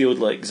our midfield,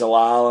 like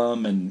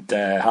Zalalem and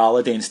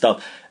Halliday and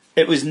stuff,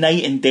 it was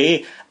night and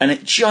day. And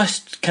it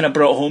just kind of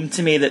brought home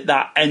to me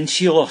that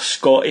insular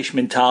Scottish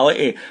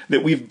mentality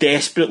that we've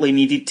desperately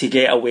needed to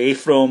get away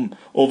from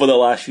over the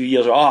last few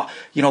years. Oh,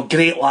 you know,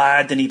 great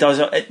lad, and he does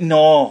it.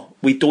 No,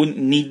 we don't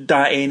need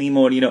that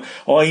anymore. You know,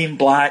 oh, Ian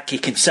Black, he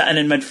can sit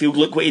in midfield,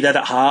 look what he did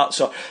at Hearts.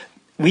 So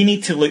we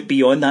need to look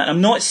beyond that. And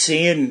I'm not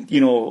saying,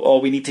 you know, oh,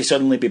 we need to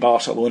suddenly be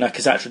Barcelona,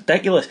 because that's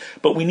ridiculous.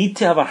 But we need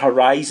to have our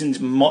horizons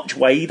much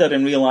wider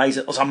and realise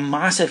that there's a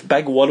massive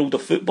big world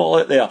of football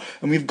out there,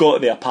 and we've got to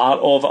be a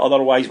part of it.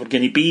 Otherwise we're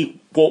going to be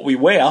what we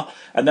were,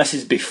 and this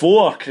is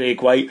before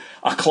Craig White,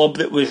 a club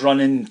that was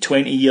running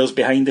 20 years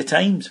behind the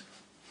times.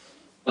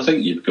 I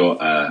think you've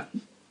got a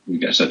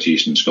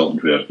situation in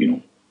Scotland where, you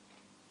know,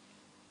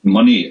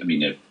 money, I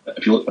mean,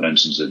 if you look, for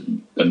instance,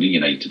 at Dundee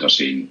United are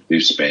saying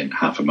they've spent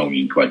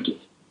 £500,000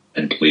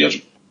 in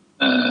players'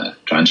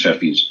 transfer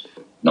fees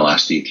in the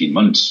last 18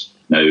 months.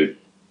 Now,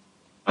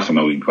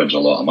 £500,000 is a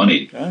lot of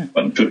money,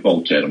 but in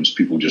football terms,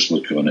 people just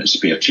look on it as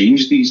spare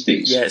change these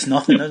days. Yeah, it's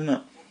nothing, isn't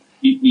it?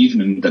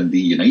 Even in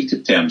Dundee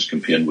United terms,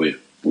 comparing with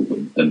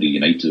what Dundee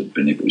United have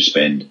been able to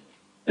spend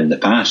in the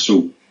past.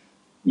 So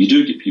you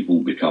do get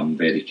people become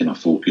very kind of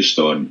focused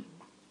on,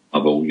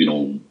 well, you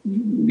know,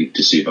 we need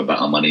to save a bit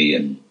of money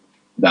and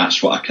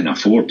that's what I can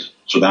afford.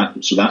 So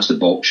that's the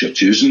box you're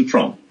choosing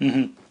from.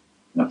 Mm-hmm.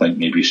 And I think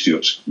maybe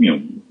Stuart's, you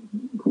know,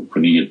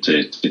 when he had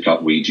to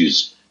cut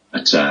wages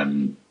at,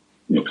 you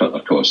know, cut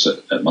their costs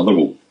at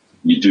Motherwell,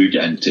 you do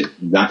get into,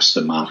 that's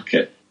the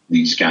market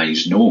these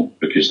guys know,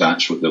 because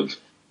that's what they're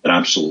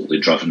absolutely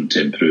driven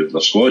to improve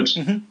their squads.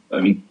 Mm-hmm.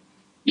 I mean,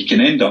 you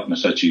can end up in a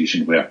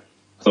situation where,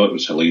 I thought it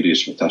was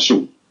hilarious with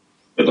Thistle,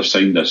 where they've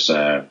signed this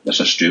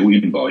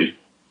Australian boy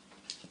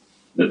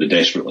that they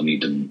desperately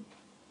need him.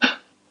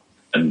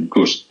 And of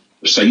course,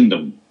 they signed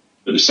him,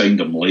 but they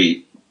signed him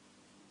late,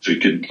 so he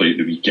couldn't play at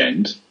the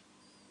weekend.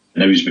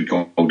 And now he's been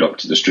called up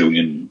to the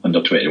Australian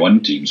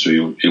under-21 team,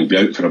 so he'll be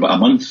out for about a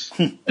month.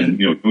 And,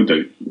 you know, no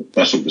doubt,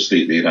 Thistle, the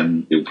state they're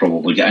in, he'll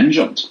probably get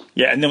injured.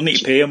 Yeah, and they'll need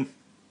to pay him.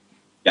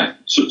 Yeah,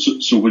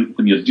 so when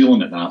you're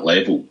dealing at that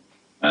level,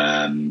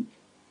 then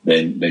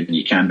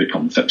you can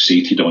become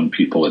fixated on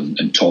people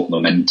and talk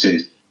them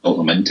into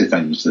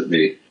things that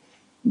they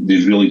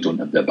really don't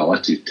have the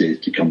ability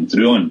to come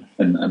through on.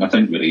 And I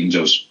think with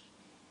Rangers,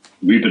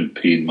 we've been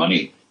paying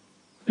money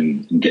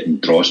and getting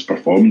dross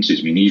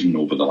performances. I mean, even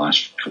over the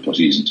last couple of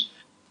seasons,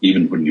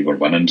 even when you were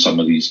winning some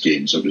of these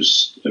games, it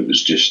was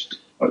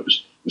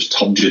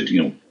turgid.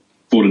 You know,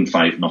 4 and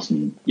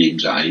 5-0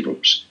 games at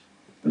Ibrox,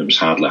 and there was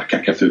hardly a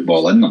kick of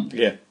football in them.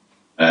 Yeah,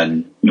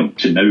 and you know,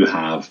 to now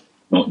have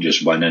not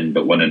just winning,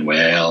 but winning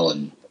well,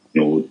 and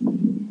you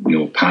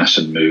know, pass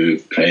and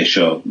move,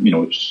 pressure. You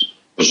know,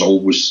 there's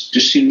always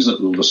just seems that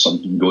there's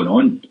something going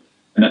on,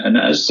 and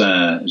it is,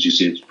 as you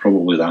say, it's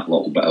probably that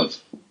little bit of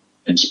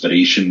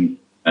inspiration.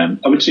 I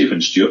would say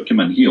when Stuart came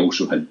in, he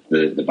also had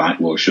the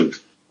backwash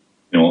of,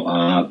 you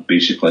know,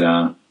 basically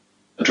a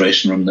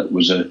dressing room that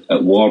was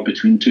at war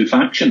between two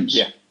factions.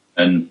 Yeah.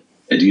 And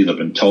had either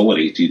been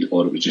tolerated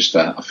or it was just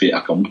a fait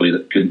accompli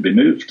that couldn't be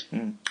moved.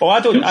 Oh,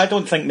 I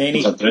don't think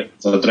many.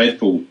 It's a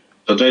dreadful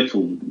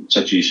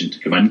situation to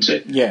come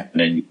into. Yeah. And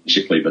then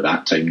basically by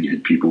that time you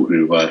had people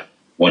who were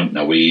wanting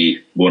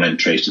away, more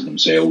interested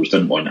themselves,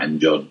 didn't want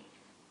injured,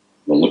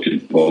 were looking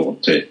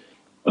forward to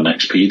the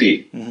next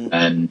payday.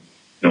 And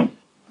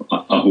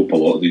I hope a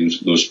lot of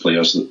those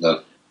players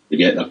that they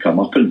get their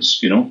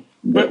comeuppance,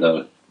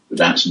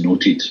 that's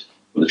noted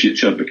for the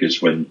future,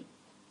 because when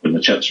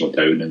the chips were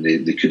down and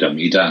they could have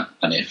made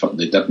an effort,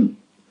 they didn't.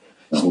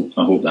 I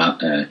hope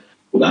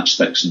that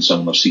sticks in some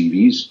of their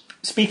CVs.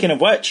 Speaking of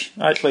which,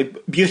 actually,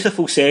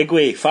 beautiful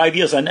segue. 5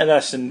 years into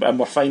this, and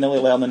we're finally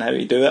learning how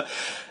to do it.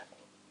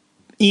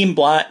 Ian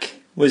Black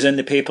was in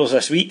the papers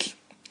this week.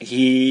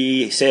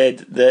 He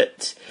said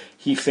that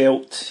he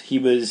felt he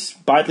was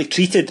badly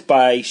treated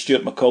by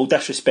Stuart McCall,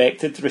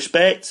 disrespected.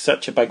 Respect,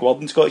 such a big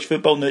word in Scottish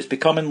football. Now it's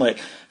becoming like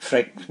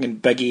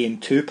freaking Biggie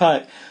and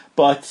Tupac.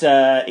 But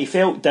he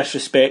felt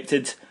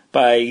disrespected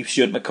by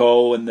Stuart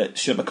McCall, and that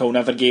Stuart McCall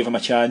never gave him a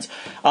chance.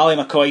 Ali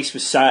McCoist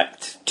was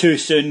sacked too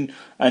soon,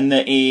 and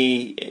that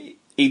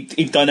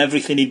he'd done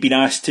everything he'd been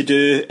asked to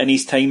do in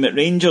his time at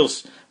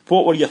Rangers.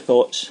 What were your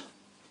thoughts?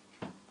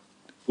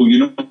 Well, you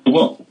know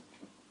what?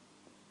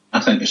 I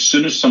think as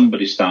soon as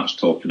somebody starts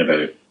talking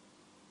about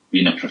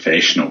being a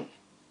professional,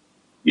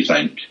 you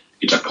think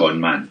he's a con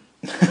man.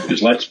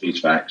 Because let's face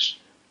facts.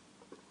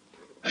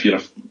 If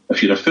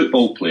you're a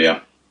football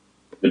player,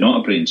 you're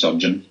not a brain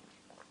surgeon.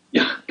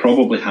 You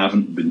probably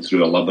haven't been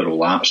through a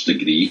liberal arts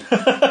degree.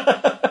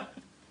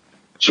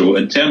 So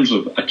in terms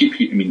of,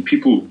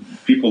 people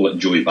like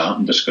Joey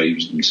Barton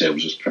describes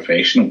themselves as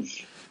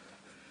professionals.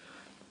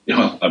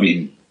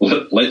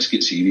 Let's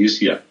get serious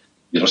here.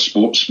 You're a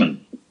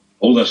sportsman.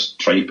 All this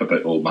tripe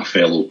about, my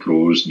fellow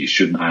pros, and you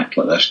shouldn't act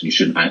like this and you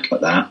shouldn't act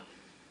like that.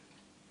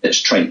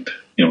 It's tripe.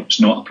 It's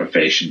not a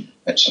profession.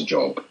 It's a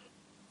job.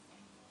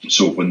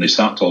 So when they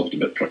start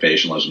talking about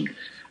professionalism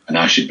and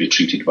I should be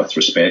treated with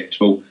respect,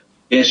 well,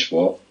 guess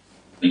what?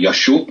 Are you a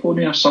show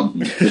pony or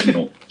something?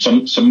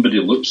 Somebody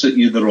looks at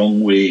you the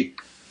wrong way,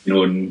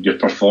 and your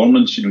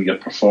performance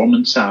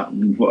art,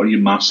 what are you,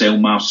 Marcel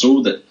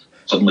Marceau, that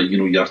suddenly,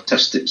 your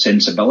artistic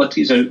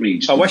sensibility is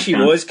outraged. I wish he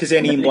was, because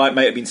then Ian Black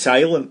might have been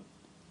silent.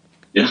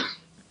 Yeah.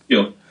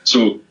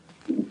 So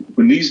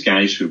when these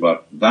guys who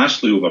were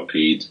vastly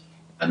overpaid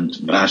and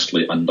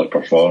vastly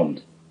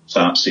underperformed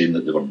start saying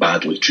that they were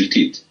badly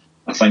treated,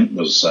 I think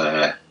there's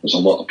a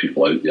lot of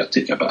people out there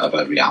take a bit of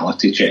a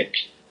reality check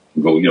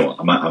and go,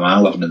 am I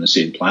living in the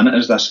same planet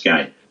as this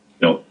guy?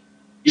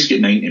 He's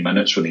got 90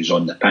 minutes when he's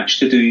on the pitch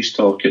to do his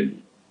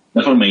talking.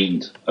 Never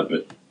mind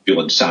about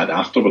feeling sad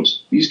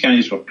afterwards. These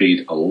guys were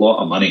paid a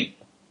lot of money,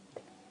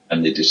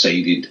 and they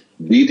decided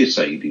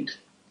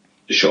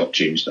to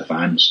shortchange the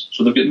fans.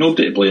 So they've got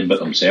nobody to blame but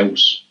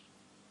themselves.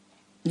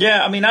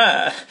 Yeah,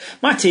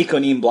 my take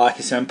on Ian Black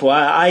is simple.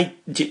 I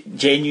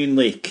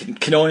genuinely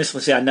can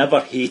honestly say I never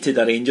hated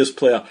a Rangers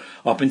player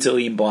up until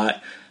Ian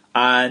Black,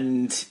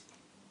 and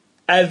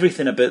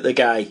everything about the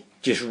guy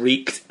just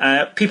reeked.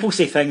 People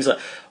say things like,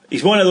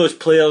 he's one of those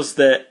players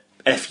that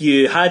if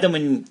you had him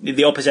in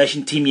the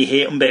opposition team, you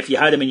hate him, but if you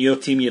had him in your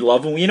team, you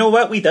love him. You know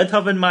what? We did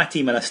have him in my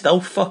team, and I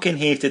still fucking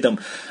hated him.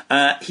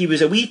 He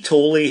was a wee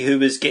tolly who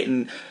was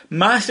getting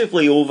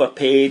massively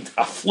overpaid,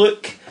 a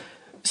fluke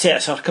set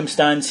of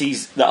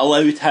circumstances that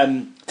allowed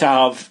him to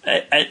have,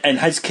 in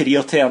his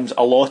career terms,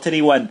 a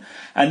lottery win.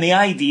 And the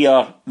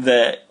idea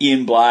that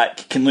Ian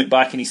Black can look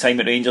back in his time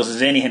at Rangers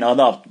as anything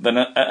other than,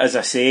 as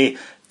I say,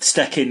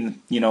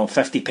 sticking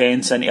 50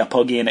 pence into a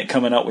puggy and it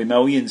coming up with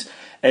millions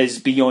is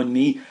beyond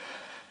me.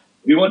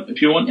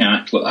 If you want to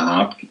act like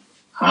a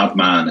hard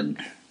man and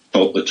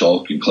talk the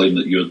talk and claim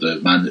that you're the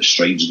man that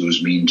strides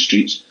those mean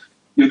streets,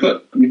 you've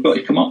got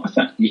to come up with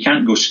it. You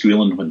can't go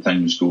squealing when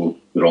things go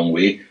the wrong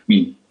way.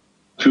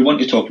 If we want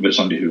to talk about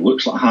somebody who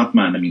looks like a hard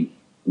man,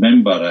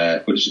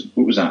 remember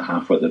what was that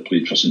halfwit that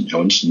played for St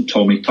Johnstone,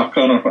 Tommy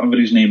Tucker or whatever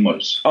his name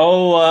was?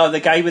 Oh, the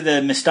guy with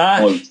the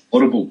moustache.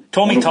 Horrible.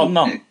 Tommy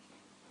Turner.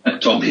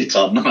 Tommy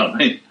Turner,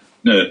 right?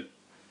 No.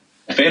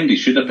 If anybody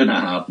should have been a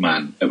hard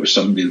man, it was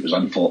somebody that was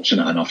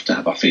unfortunate enough to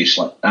have a face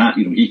like that.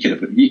 He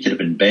could have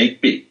been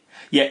Begbie.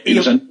 Yeah,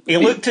 he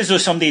looked as though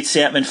somebody had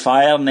set him on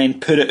fire and then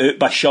put it out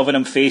by shoving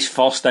him face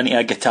first into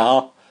a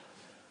guitar.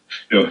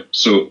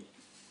 So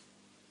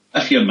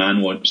if your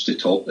man wants to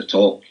talk the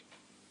talk,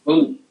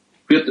 well,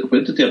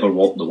 where did he ever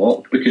walk the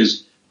walk?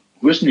 Because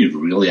wasn't he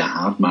really a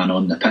hard man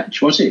on the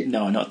pitch, was he?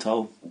 No, not at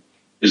all.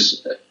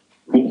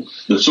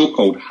 The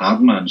so-called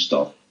hard man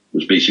stuff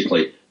was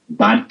basically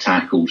bad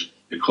tackles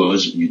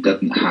because you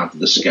didn't have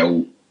the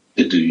skill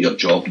to do your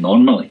job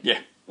normally. Yeah.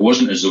 It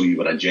wasn't as though you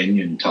were a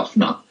genuine tough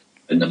nut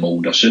in the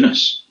mould of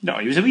Souness. No,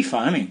 he was a wee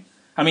fanny.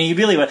 He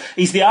really was.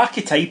 He's the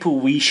archetypal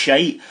wee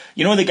shite.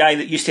 You know, the guy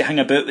that used to hang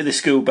about with the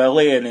school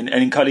bully and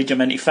encourage him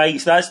into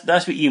fights? That's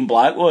what Ian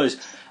Black was.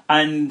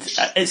 And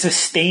it's a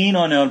stain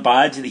on our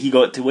badge that he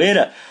got to wear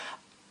it.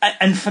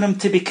 And for him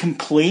to be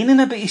complaining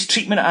about his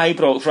treatment at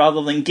Ibrox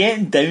rather than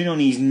getting down on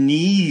his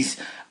knees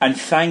and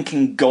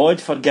thanking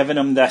God for giving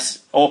him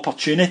this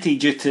opportunity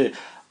due to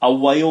a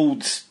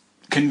wild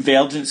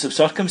convergence of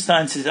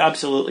circumstances. It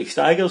absolutely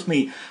staggers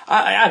me.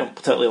 I don't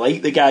particularly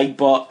like the guy,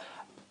 but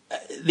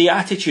the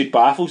attitude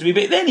baffles me.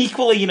 But then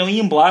equally, you know,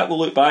 Ian Black will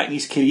look back in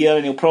his career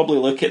and he'll probably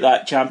look at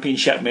that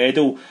championship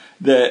medal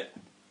that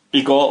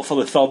he got for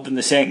the third and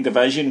the second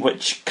division,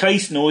 which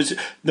Christ knows,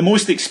 the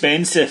most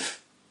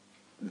expensive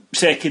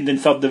second and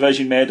third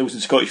division medals in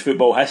Scottish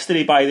football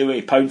history, by the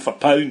way, pound for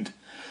pound,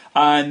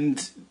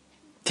 and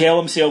tell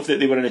himself that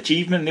they were an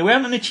achievement. They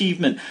weren't an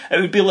achievement. It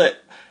would be like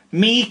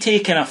me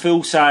taking a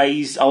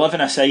full-size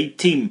 11-a-side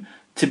team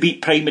to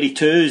beat primary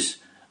twos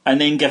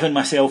and then giving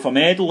myself a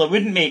medal. It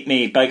wouldn't make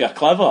me big or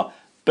clever,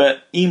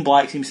 but Ian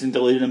Black seems to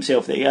delude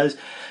himself that he is.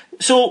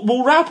 So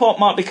we'll wrap up,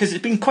 Mark, because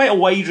it's been quite a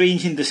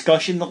wide-ranging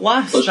discussion. The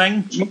last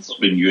thing... It's not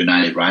been you and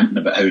I ranting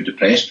about how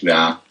depressed we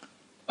are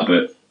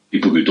about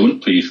people who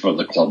don't play for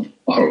the club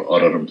or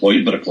are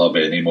employed by the club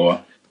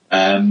anymore.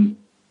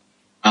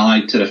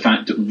 Allied to the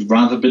fact that we've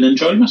rather been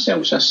enjoying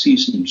ourselves this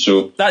season.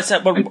 So that's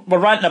it. We're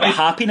ranting about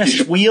happiness.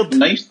 It's weird.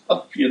 Nice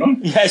stuff, you know.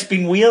 Yeah, it's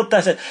been weird.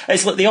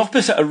 It's like the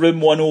opposite of Room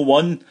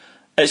 101.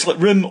 It's like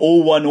Room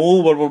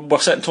 010, where we're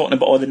sitting talking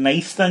about all the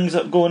nice things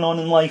that are going on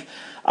in life.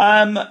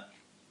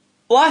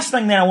 Last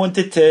thing then I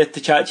wanted to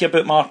chat to you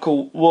about,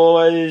 Marco,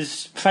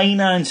 was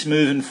finance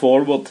moving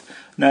forward.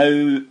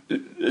 Now,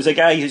 as a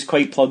guy who's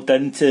quite plugged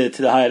into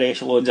the higher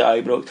echelons at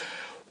Ibrox,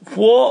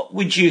 what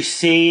would you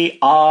say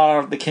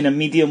are the kind of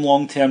medium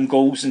long-term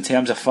goals in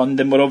terms of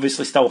funding? We're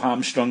obviously still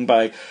hamstrung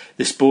by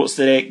the Sports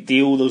Direct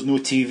deal. There's no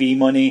TV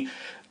money.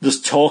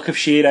 There's talk of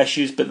share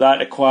issues, but that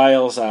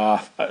requires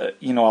a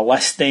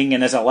listing.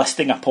 And is a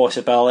listing a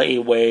possibility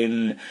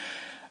when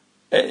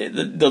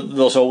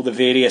there's all the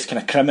various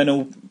kind of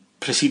criminal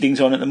proceedings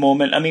on at the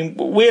moment? I mean,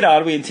 where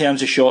are we in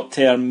terms of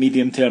short-term,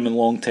 medium-term and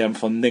long-term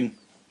funding?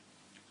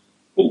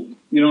 Well,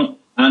 you know,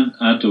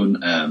 I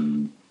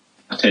don't...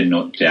 I tend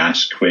not to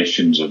ask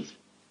questions of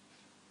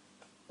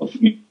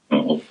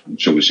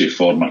shall we say,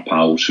 former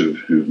pals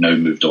who've now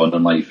moved on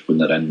in life when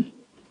they're in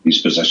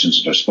these positions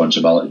of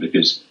responsibility,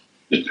 because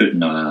they're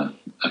putting a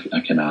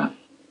kind of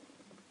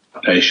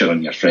pressure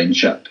on your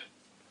friendship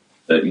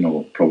that, you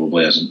know,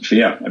 probably isn't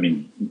fair. I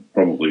mean,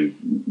 probably,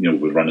 you know,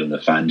 we're running the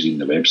fanzine,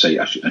 the website.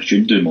 I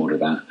should do more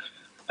of that,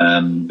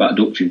 but I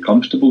don't feel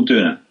comfortable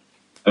doing it.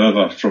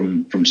 However,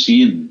 from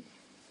seeing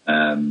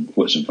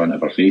what's in front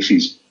of our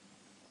faces,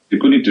 if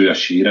you're going to do a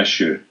share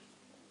issue,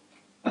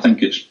 I think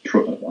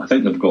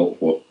they've got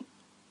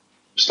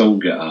still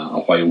got a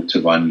while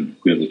to run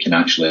where they can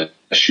actually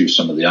issue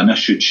some of the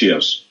unissued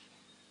shares.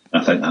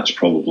 And I think that's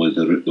probably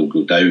the route they'll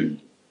go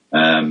down,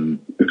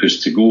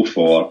 because to go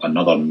for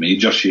another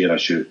major share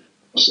issue,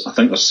 I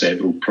think there's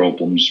several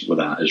problems with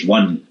that. Is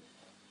one,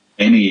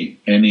 any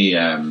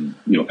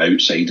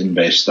outside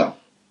investor,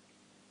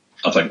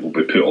 I think, will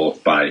be put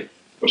off by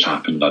what's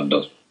happened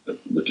under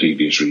the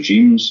previous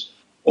regimes,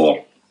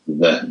 or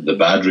the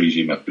bad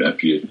regime,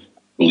 if you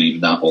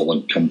believe that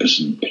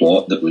all-encompassing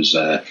plot that was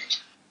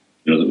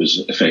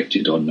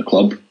effected on the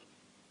club.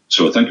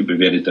 So I think it'd be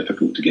very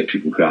difficult to get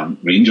people who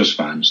aren't Rangers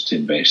fans to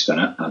invest in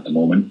it at the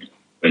moment,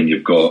 when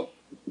you've got,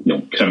 you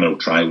know, criminal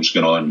trials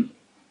going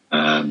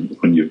on,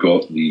 when you've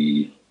got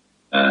the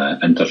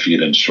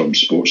interference from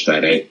Sports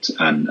Direct,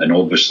 and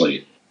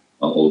obviously,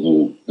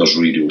 although there's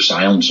radio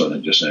silence on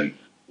it just now,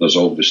 there's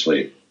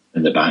obviously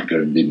in the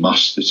background they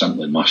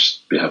simply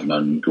must be having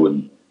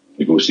ongoing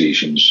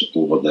negotiations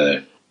over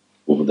the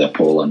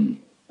appalling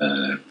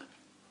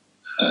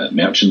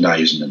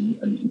merchandising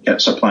and kit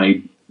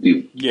supply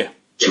deal. Yeah.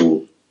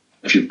 So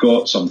if you've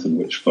got something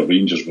which for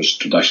Rangers was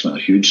traditionally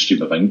a huge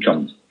stream of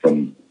income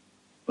from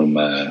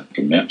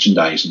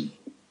merchandising,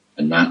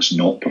 and that's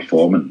not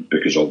performing,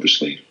 because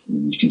obviously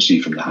you can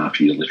see from the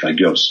half-yearly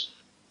figures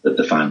that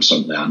the fans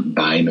simply aren't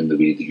buying in the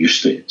way they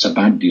used to. It's a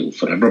bad deal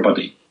for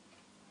everybody.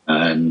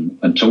 And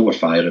until we're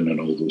firing on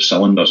all those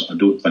cylinders, I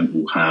don't think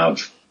we'll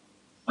have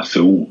a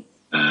full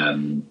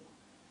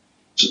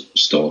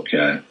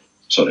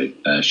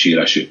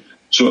share issue.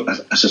 So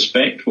I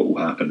suspect what will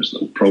happen is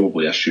they'll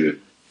probably issue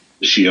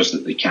the shares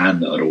that they can,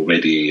 that are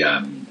already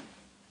what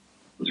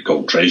they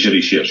call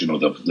treasury shares. You know,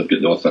 they've got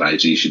the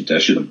authorisation to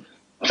issue them.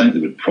 I think they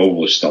would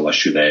probably still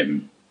issue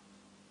them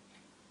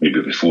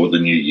maybe before the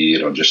new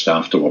year or just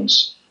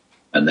afterwards.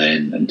 And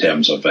then in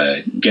terms of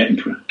getting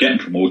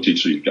promoted,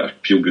 so you've got a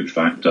feel-good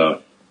factor,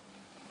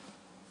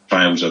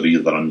 trials are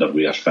either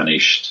underway or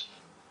finished,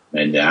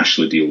 and the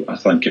Ashley deal, I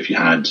think if you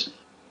had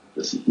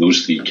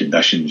those three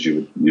conditions,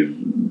 you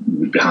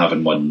would be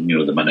having one, you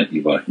know, the minute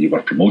you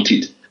were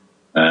promoted.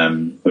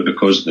 But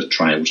because the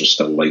trials are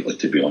still likely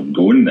to be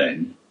ongoing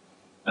then,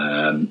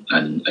 and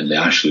the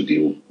Ashley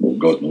deal, well,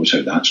 God knows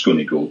how that's going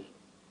to go.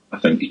 I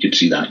think you could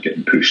see that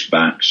getting pushed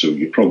back. So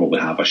you probably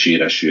have a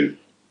share issue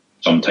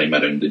sometime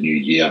around the new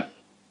year,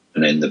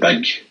 and then the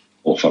big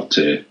offer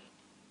to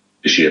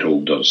the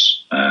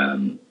shareholders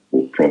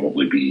will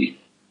probably be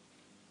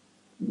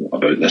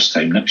about this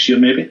time next year,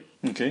 maybe.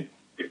 Okay.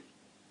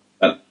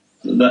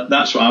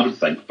 That's what I would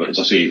think. But as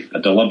I say,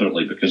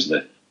 deliberately, because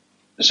the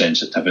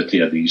sensitivity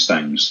of these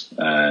things,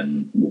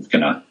 and we've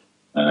kind of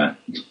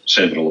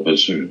Several of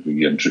us who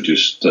you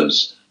introduced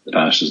as the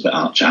past as the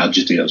arch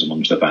agitators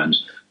amongst the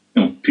fans,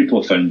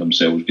 people have found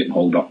themselves getting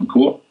hauled up in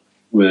court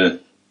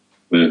with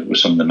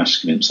some of the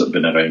miscreants that have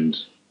been around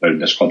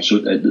this club. So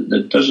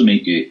it does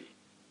make you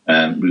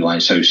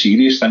realise how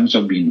serious things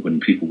have been when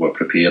people were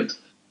prepared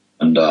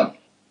under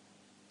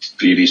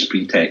various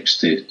pretexts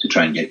to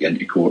try and get you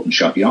into court and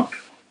shut you up,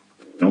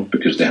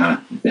 because they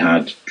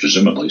had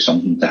presumably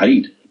something to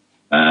hide.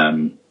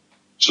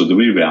 So the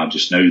way we are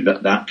just now,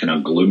 that kind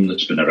of gloom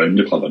that's been around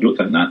the club, I don't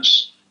think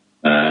that's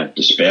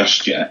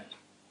dispersed yet,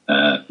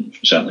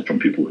 certainly from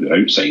people who are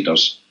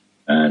outsiders.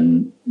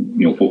 And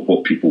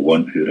what people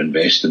want who are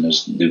investing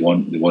is they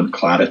want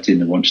clarity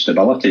and they want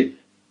stability.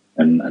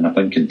 And I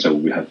think until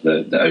we have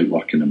the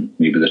outwork and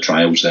maybe the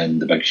trials, then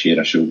the big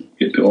share issue will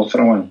get put off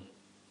for a while.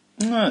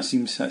 That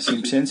seems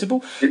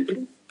sensible.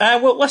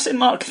 Well, listen,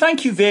 Mark,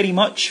 thank you very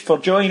much for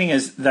joining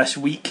us this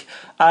week.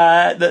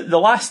 The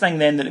last thing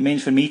then that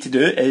remains for me to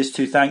do is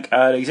to thank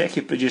our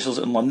executive producers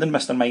in London,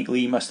 Mr. Mike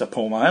Lee, Mr.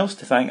 Paul Miles,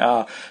 to thank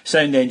our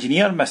sound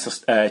engineer,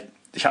 Mr.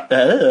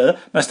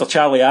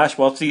 Charlie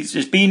Ashworth.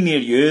 It's been near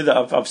you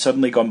that I've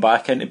suddenly gone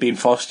back into being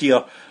first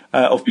year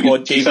of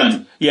Pod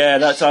David. Yeah,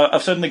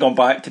 I've suddenly gone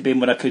back to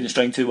being when I couldn't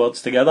string two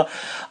words together.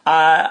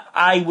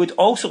 I would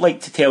also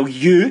like to tell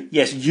you,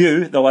 yes,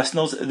 you, the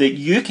listeners, that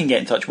you can get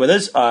in touch with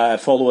us.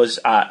 Follow us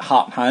at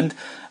Heart and Hand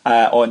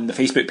on the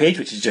Facebook page,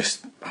 which is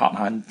just Heart and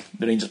Hand,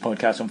 the Rangers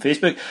podcast on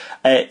Facebook.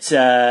 It's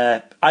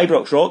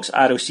Ibrox Rocks,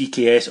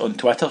 ROCKS on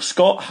Twitter,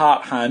 Scott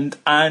Heart Hand,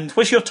 and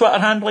what's your Twitter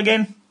handle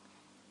again?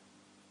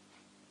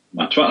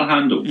 My Twitter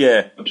handle?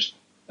 Yeah.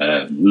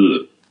 God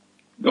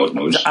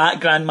knows. At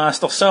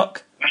Grandmaster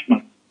Suck.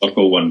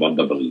 Circle one word,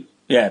 I believe.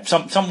 Yeah,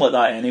 something like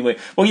that anyway.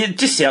 Well, you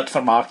just search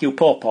for Mark, he'll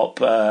pop up,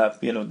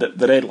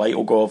 the red light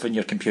will go off on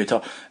your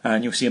computer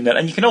and you'll see him there.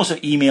 And you can also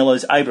email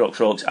us,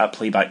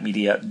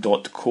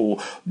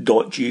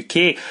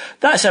 ibroxrocks@playbackmedia.co.uk.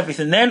 That's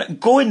everything then.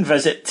 Go and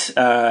visit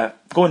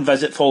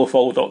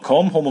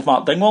followfollow.com, home of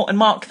Mark Dingwall. And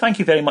Mark, thank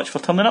you very much for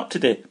turning up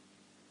today.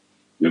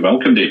 You're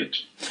welcome, David.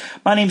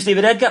 My name's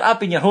David Edgar, I've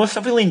been your host.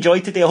 I've really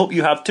enjoyed today, I hope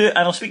you have too, and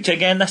I'll speak to you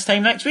again this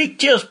time next week.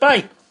 Cheers,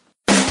 bye.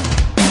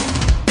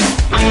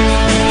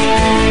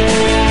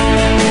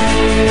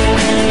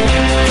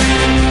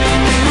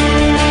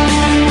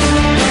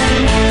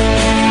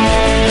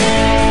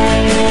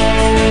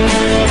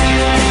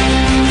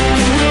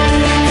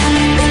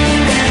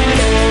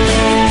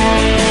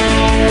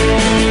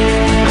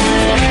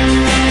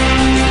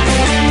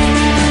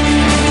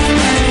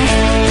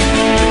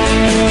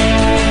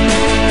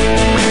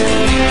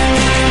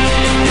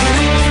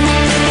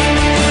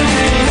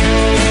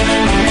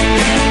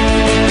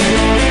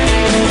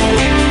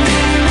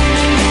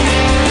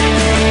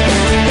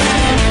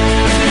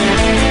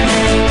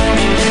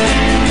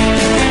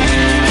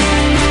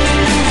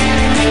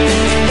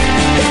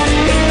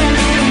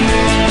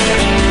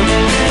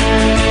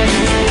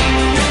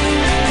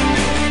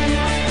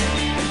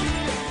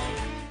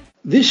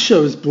 This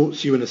show is brought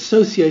to you in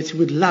association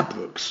with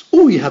Ladbrokes.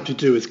 All you have to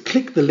do is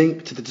click the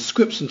link to the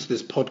description to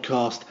this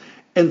podcast,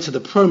 enter the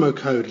promo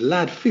code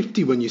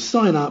LAD50 when you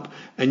sign up,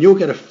 and you'll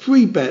get a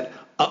free bet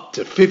up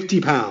to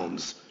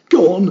 £50.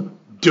 Go on,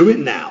 do it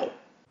now.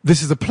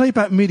 This is a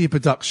Playback Media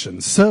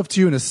production, served to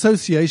you in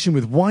association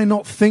with Why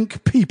Not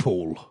Think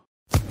People.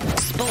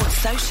 Sports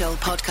Social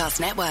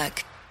Podcast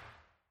Network.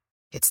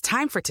 It's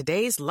time for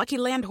today's Lucky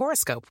Land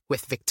horoscope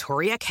with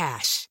Victoria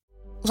Cash.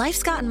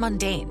 Life's gotten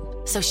mundane,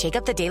 so shake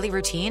up the daily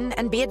routine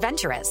and be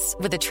adventurous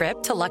with a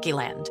trip to Lucky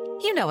Land.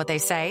 You know what they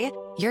say,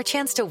 your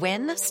chance to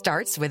win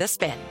starts with a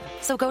spin.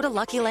 So go to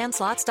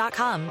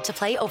LuckyLandSlots.com to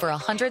play over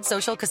 100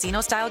 social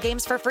casino-style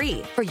games for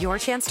free for your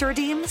chance to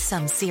redeem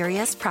some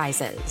serious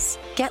prizes.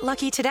 Get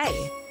lucky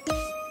today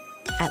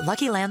at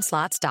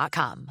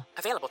LuckyLandSlots.com.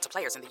 Available to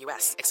players in the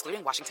U.S.,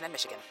 excluding Washington and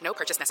Michigan. No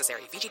purchase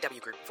necessary.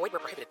 VGW Group. Void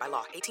where prohibited by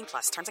law.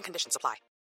 18+. Terms and conditions apply.